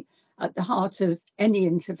proportionality at the heart of any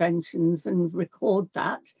interventions and record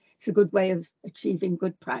that. It's a good way of achieving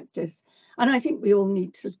good practice. And I think we all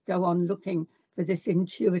need to go on looking for this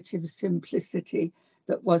intuitive simplicity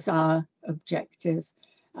that was our objective.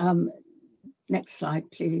 Next slide,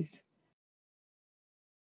 please.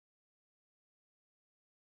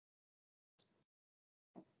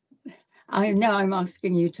 I know I'm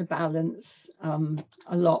asking you to balance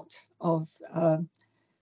a lot of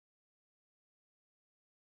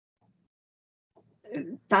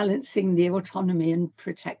balancing the autonomy and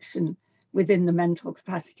protection within the Mental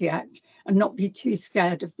Capacity Act and not be too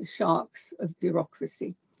scared of the sharks of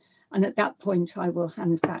bureaucracy. And at that point, I will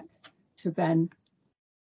hand back to Ben.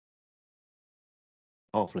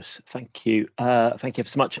 Marvellous. Thank you. Thank you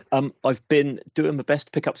so much. I've been doing my best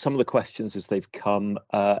to pick up some of the questions as they've come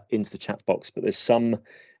into the chat box, but there's some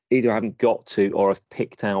either I haven't got to or I've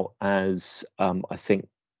picked out as I think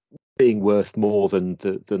being worth more than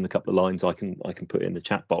the couple of lines I can put in the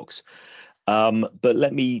chat box. But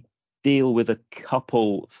let me deal with a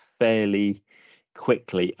couple fairly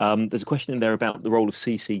quickly. There's a question in there about the role of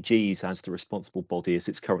CCGs as the responsible body as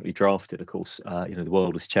it's currently drafted. Of course, the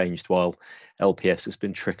world has changed while LPS has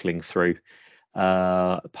been trickling through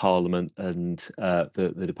Parliament and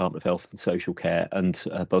the Department of Health and Social Care, and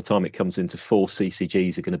by the time it comes into force,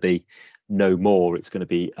 CCGs are going to be no more. It's going to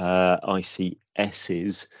be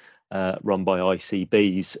ICSs run by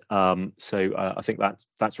ICBs. So I think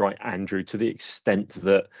that's right, Andrew, to the extent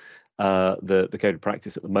that the code of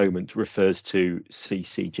practice at the moment refers to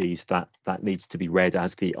CCGs, that needs to be read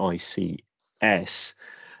as the ICS.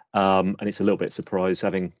 And it's a little bit surprised,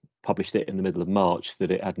 having published it in the middle of March,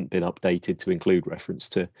 that it hadn't been updated to include reference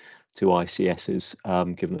to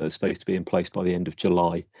ICSs, given that they're supposed to be in place by the end of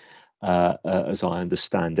July, as I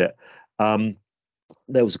understand it.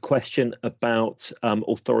 There was a question about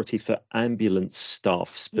authority for ambulance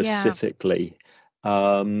staff specifically. Yeah.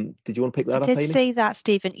 Did you want to pick that up, Amy? I did see that,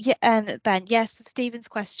 Stephen. Yeah, Ben. Yes, Stephen's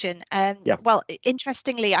question. Yeah. Well,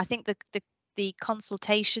 interestingly, I think the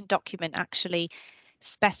consultation document actually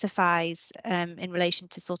specifies in relation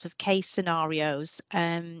to sort of case scenarios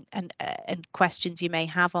and questions you may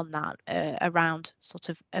have on that around sort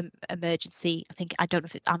of emergency. I don't know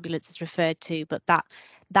if ambulance is referred to, but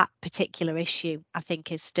that particular issue I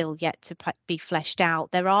think is still yet to be fleshed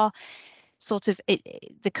out. There are sort of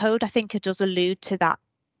the code I think it does allude to that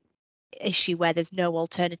issue where there's no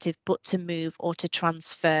alternative but to move or to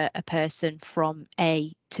transfer a person from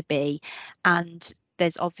A to B, and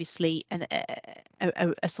there's obviously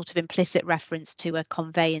a sort of implicit reference to a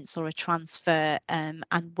conveyance or a transfer, and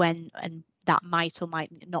that might or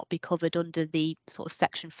might not be covered under the sort of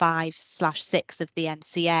section 5/6 of the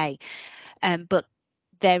MCA, but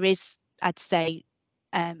there is, I'd say,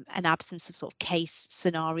 an absence of sort of case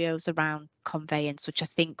scenarios around conveyance, which I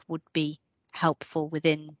think would be helpful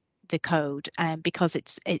within the code, because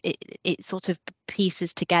it sort of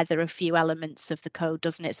pieces together a few elements of the code,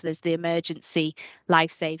 doesn't it? So there's the emergency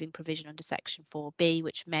life-saving provision under section 4B,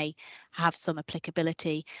 which may have some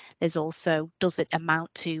applicability. There's also, does it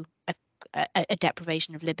amount to a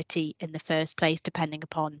deprivation of liberty in the first place, depending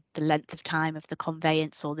upon the length of time of the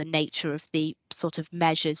conveyance or the nature of the sort of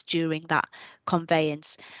measures during that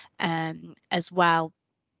conveyance, as well.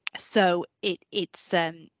 So it's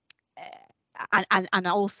and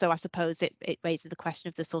also I suppose it raises the question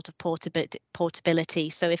of the sort of portability.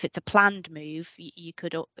 So if it's a planned move, you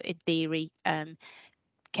could in theory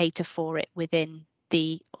cater for it within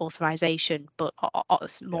the authorization, but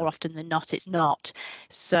more often than not it's not.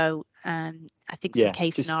 So I think some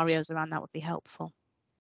case scenarios around that would be helpful.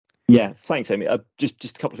 Yeah, thanks, Amy. Just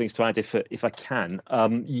a couple of things to add, if I can.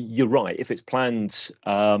 You're right. If it's planned,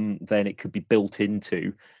 then it could be built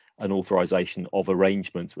into an authorisation of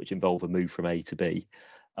arrangements which involve a move from A to B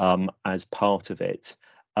as part of it.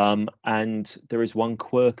 And there is one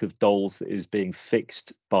quirk of DOLs that is being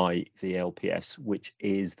fixed by the LPS, which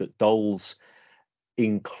is that DOLs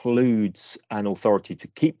includes an authority to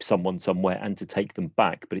keep someone somewhere and to take them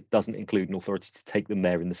back, but it doesn't include an authority to take them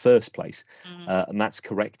there in the first place. And that's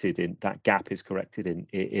corrected in that gap is corrected in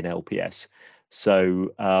LPS.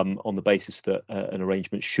 So on the basis that an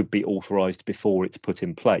arrangement should be authorised before it's put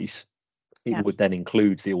in place, it would then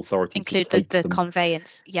include the authority to take the them,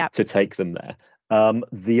 conveyance, to take them there.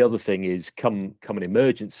 The other thing is come an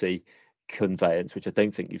emergency conveyance, which I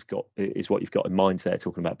don't think you've got is what you've got in mind there,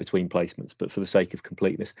 talking about between placements, but for the sake of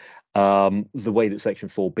completeness, the way that section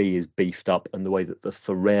 4B is beefed up and the way that the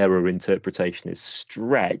Ferreira interpretation is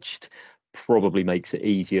stretched probably makes it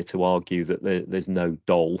easier to argue that there's no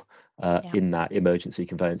DOL in that emergency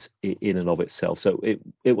conveyance in and of itself. So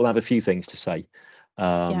it will have a few things to say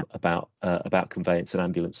about conveyance and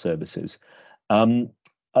ambulance services.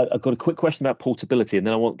 I've got a quick question about portability, and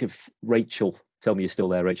then I want to give Rachel. Tell me you're still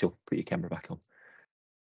there, Rachel. Put your camera back on.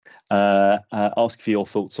 Ask for your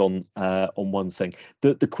thoughts on one thing.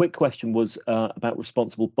 The quick question was about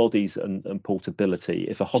responsible bodies and portability.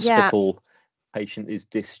 If a hospital patient is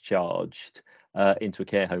discharged into a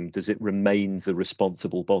care home, does it remain the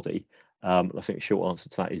responsible body? I think the short answer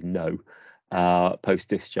to that is no.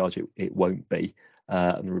 Post-discharge, it won't be.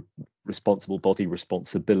 And the responsible body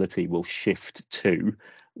responsibility will shift to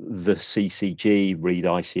the CCG, read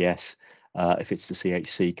ICS, if it's the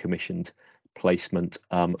CHC commissioned placement,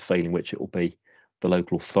 failing which it will be the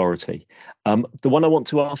local authority. The one I want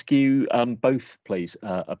to ask you both, please,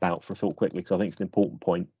 about for a thought quickly, because I think it's an important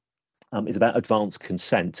point, is about advanced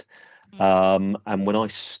consent. And when I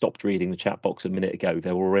stopped reading the chat box a minute ago,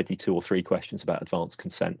 there were already 2 or 3 questions about advanced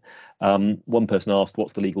consent. One person asked,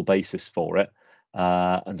 what's the legal basis for it?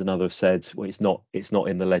 And another said, well, it's not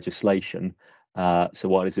in the legislation. So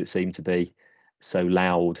why does it seem to be so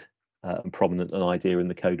loud and prominent an idea in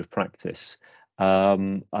the code of practice?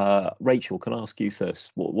 Rachel, can I ask you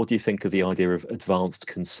first? What do you think of the idea of advanced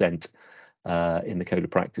consent in the code of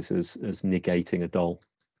practice as negating a DOL?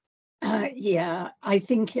 Yeah, I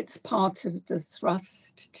think it's part of the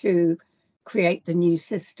thrust to create the new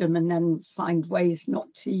system and then find ways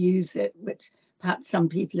not to use it, which perhaps some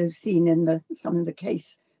people have seen in some of the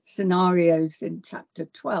case scenarios in chapter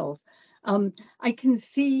 12. I can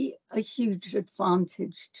see a huge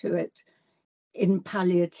advantage to it in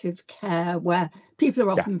palliative care, where people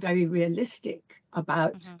are often very realistic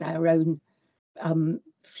about their own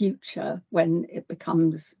future when it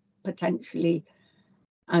becomes potentially,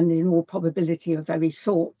 and in all probability, a very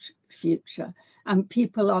short future. And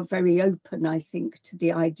people are very open, I think, to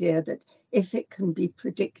the idea that if it can be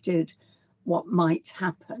predicted what might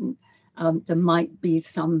happen, there might be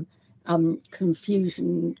some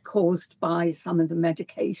confusion caused by some of the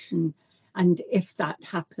medication. And if that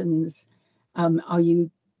happens, do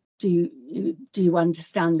you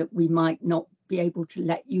understand that we might not be able to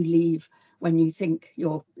let you leave when you think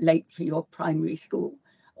you're late for your primary school,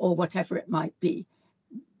 or whatever it might be,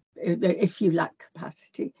 if you lack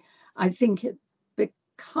capacity? I think it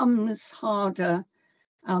becomes harder,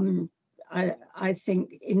 I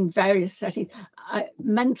think, in various settings.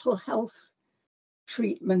 Mental health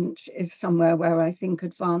treatment is somewhere where I think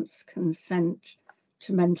advanced consent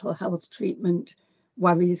to mental health treatment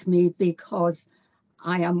worries me, because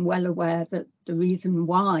I am well aware that the reason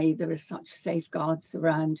why there are such safeguards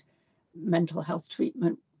around mental health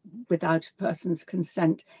treatment without a person's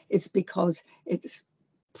consent is because it's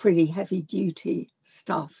pretty heavy duty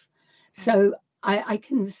stuff. So I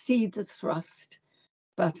can see the thrust,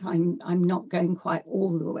 but I'm not going quite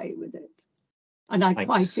all the way with it. And I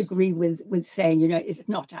quite agree with saying, it's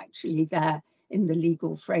not actually there in the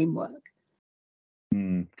legal framework.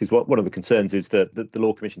 Because one of the concerns is that the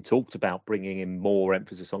Law Commission talked about bringing in more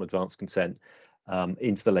emphasis on advanced consent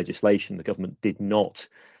into the legislation. The government did not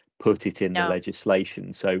put it in the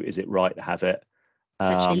legislation. So is it right to have it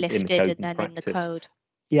essentially in the lifted code and then in the code?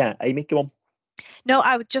 Yeah, Amy, go on. No,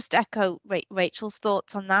 I would just echo Rachel's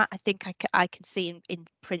thoughts on that. I think I can see in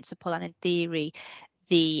principle and in theory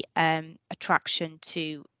the attraction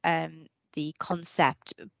to the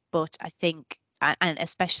concept, but I think, and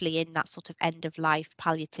especially in that sort of end of life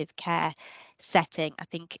palliative care setting, I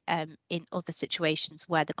think in other situations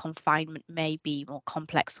where the confinement may be more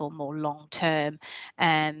complex or more long term,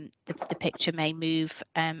 the picture may move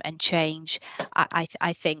and change.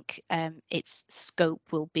 I think its scope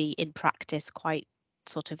will be in practice quite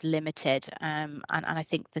sort of limited, and I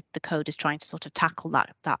think that the code is trying to sort of tackle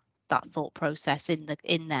that thought process in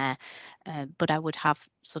there, but I would have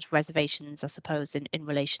sort of reservations, I suppose, in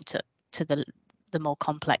relation to the more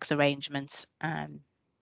complex arrangements.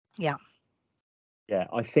 Yeah,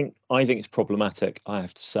 I think it's problematic, I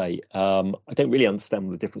have to say. I don't really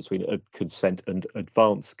understand the difference between consent and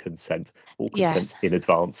advance consent, or consent in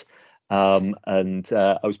advance. And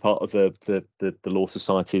I was part of the Law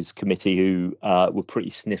Society's committee who were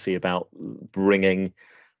pretty sniffy about bringing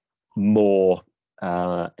more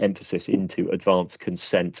emphasis into advance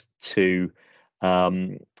consent to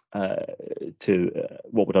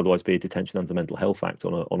what would otherwise be a detention under the Mental Health Act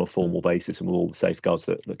on a formal basis, and with all the safeguards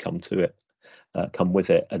that come to it. Come with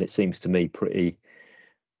it, and it seems to me pretty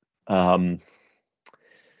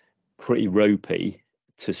ropey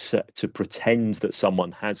to pretend that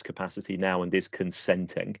someone has capacity now and is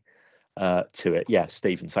consenting to it. Yeah,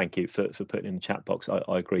 Stephen, thank you for putting in the chat box.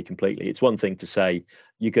 I agree completely. It's one thing to say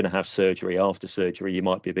you're going to have surgery. After surgery, you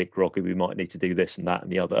might be a bit groggy. We might need to do this and that and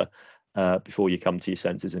the other before you come to your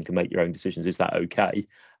senses and can make your own decisions. Is that okay?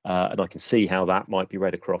 And I can see how that might be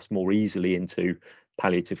read across more easily into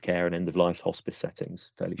palliative care and end-of-life hospice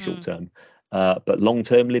settings, fairly short term. But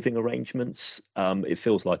long-term living arrangements, it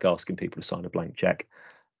feels like asking people to sign a blank check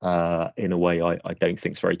in a way I don't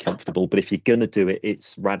think is very comfortable. But if you're going to do it,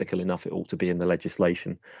 it's radical enough. It ought to be in the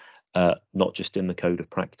legislation, not just in the code of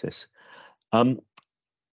practice.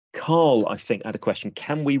 Carl, I think, had a question.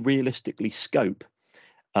 Can we realistically scope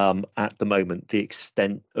at the moment the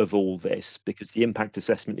extent of all this? Because the impact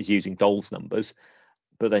assessment is using Dole's numbers,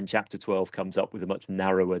 but then Chapter 12 comes up with a much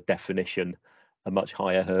narrower definition, a much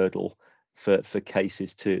higher hurdle for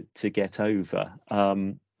cases to get over.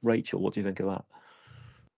 Rachel, what do you think of that?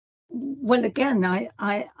 Well, again,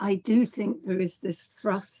 I do think there is this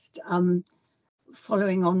thrust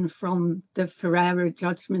following on from the Ferreira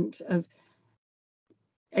judgment of,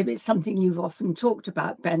 it's something you've often talked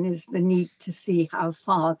about, Ben, is the need to see how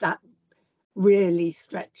far that really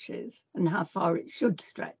stretches and how far it should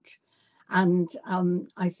stretch. And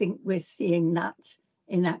I think we're seeing that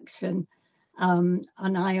in action. And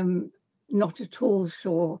I am not at all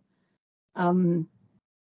sure. Obviously,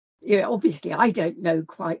 I don't know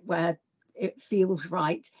quite where it feels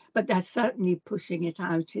right, but they're certainly pushing it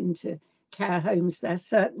out into care homes. They're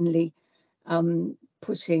certainly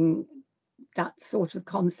pushing that sort of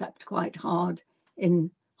concept quite hard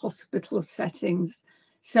in hospital settings.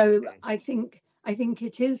 So I think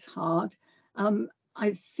it is hard.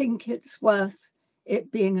 I think it's worth it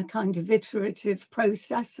being a kind of iterative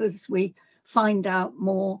process as we find out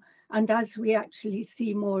more, and as we actually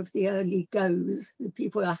see more of the early goes. The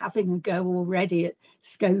people are having a go already at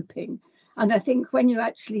scoping, and I think when you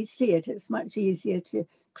actually see it, it's much easier to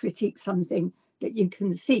critique something that you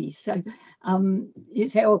can see. So you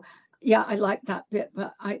say, oh yeah, I like that bit,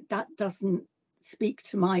 but that doesn't speak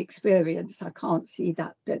to my experience. I can't see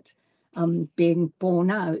that bit being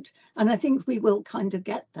borne out, and I think we will kind of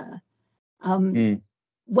get there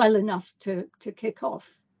well enough to kick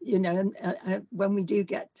off, when we do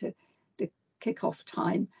get to the kick-off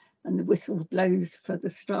time and the whistle blows for the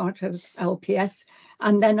start of LPS.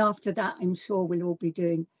 And then after that, I'm sure we'll all be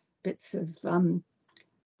doing bits of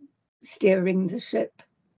steering the ship.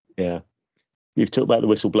 Yeah, you've talked about the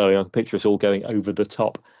whistle blowing. I can picture us all going over the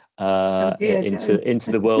top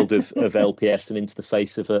into the world of LPS and into the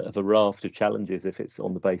face of a raft of challenges if it's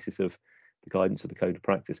on the basis of the guidance of the code of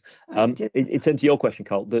practice. In terms of your question,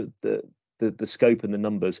 Carl, the scope and the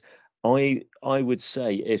numbers, I would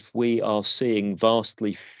say if we are seeing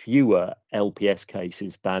vastly fewer LPS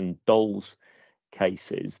cases than Dole's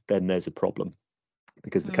cases, then there's a problem,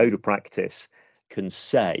 because the code of practice can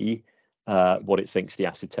say what it thinks the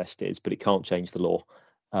acid test is, but it can't change the law.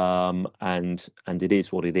 And it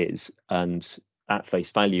is what it is. And at face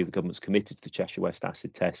value, the government's committed to the Cheshire West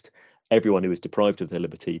acid test. Everyone who is deprived of their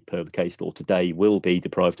liberty per the case law today will be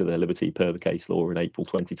deprived of their liberty per the case law in April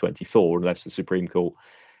 2024, unless the Supreme Court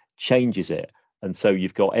changes it. And so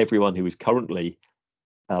you've got everyone who is currently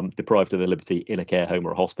deprived of their liberty in a care home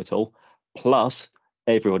or a hospital, plus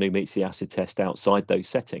everyone who meets the acid test outside those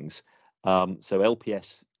settings. So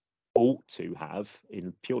LPS ought to have,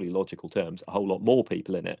 in purely logical terms, a whole lot more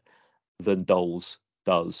people in it than Dole's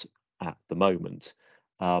does at the moment.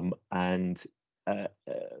 And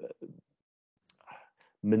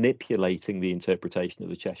manipulating the interpretation of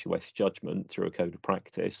the Cheshire West judgment through a code of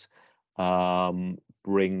practice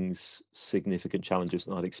brings significant challenges,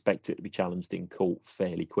 and I'd expect it to be challenged in court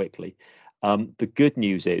fairly quickly. The good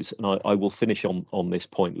news is, and I will finish on this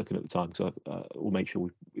point looking at the time, so we'll make sure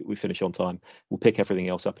we finish on time. We'll pick everything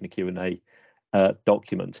else up in a Q&A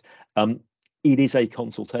document. it is a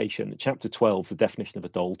consultation. Chapter 12, the definition of a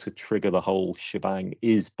dole to trigger the whole shebang,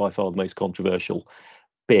 is by far the most controversial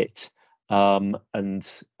bit. And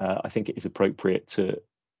I think it is appropriate to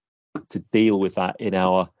deal with that in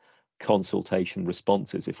our consultation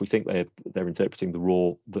responses. If we think they're interpreting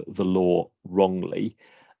the law wrongly,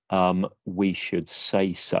 we should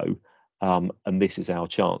say so. And this is our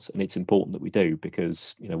chance, and it's important that we do,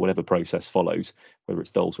 because whatever process follows, whether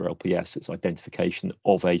it's doles or LPS, it's identification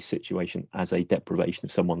of a situation as a deprivation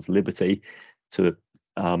of someone's liberty to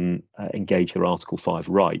engage their Article 5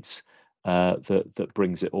 rights that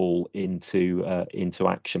brings it all into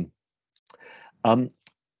action.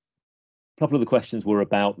 A couple of the questions were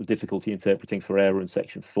about the difficulty interpreting for error in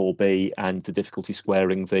section 4B and the difficulty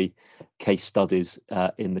squaring the case studies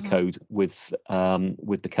in the code with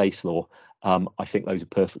the case law. I think those are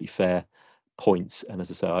perfectly fair points, and as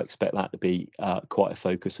I say, I expect that to be quite a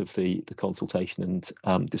focus of the consultation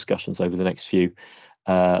and discussions over the next few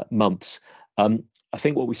months. I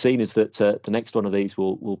think what we've seen is that the next one of these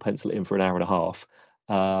will pencil it in for an hour and a half,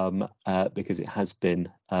 because it has been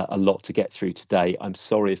a lot to get through today. I'm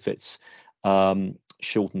sorry if it's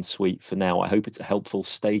short and sweet for now. I hope it's a helpful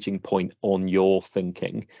staging point on your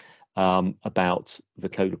thinking about the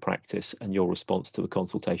code of practice and your response to the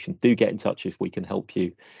consultation. Do get in touch if we can help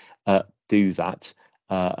you do that,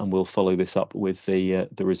 and we'll follow this up with the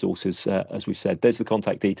resources. As we've said, there's the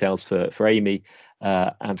contact details for Amy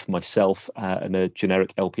and for myself, and a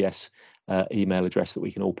generic LPS email address that we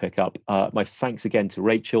can all pick up. My thanks again to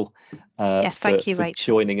Rachel. Yes, thank you, for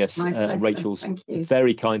Rachel. joining us. Rachel's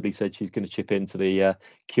very kindly said she's going to chip into the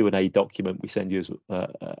Q&A document we send you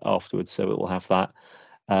afterwards, so it will have that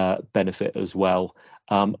benefit as well.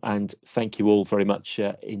 And thank you all very much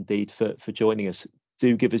indeed for joining us.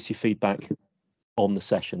 Do give us your feedback on the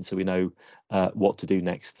session so we know what to do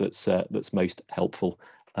next that's most helpful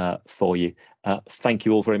for you. Thank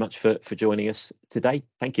you all very much for joining us today.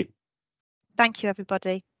 Thank you. Thank you,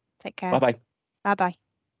 everybody. Take care. Bye-bye. Bye-bye.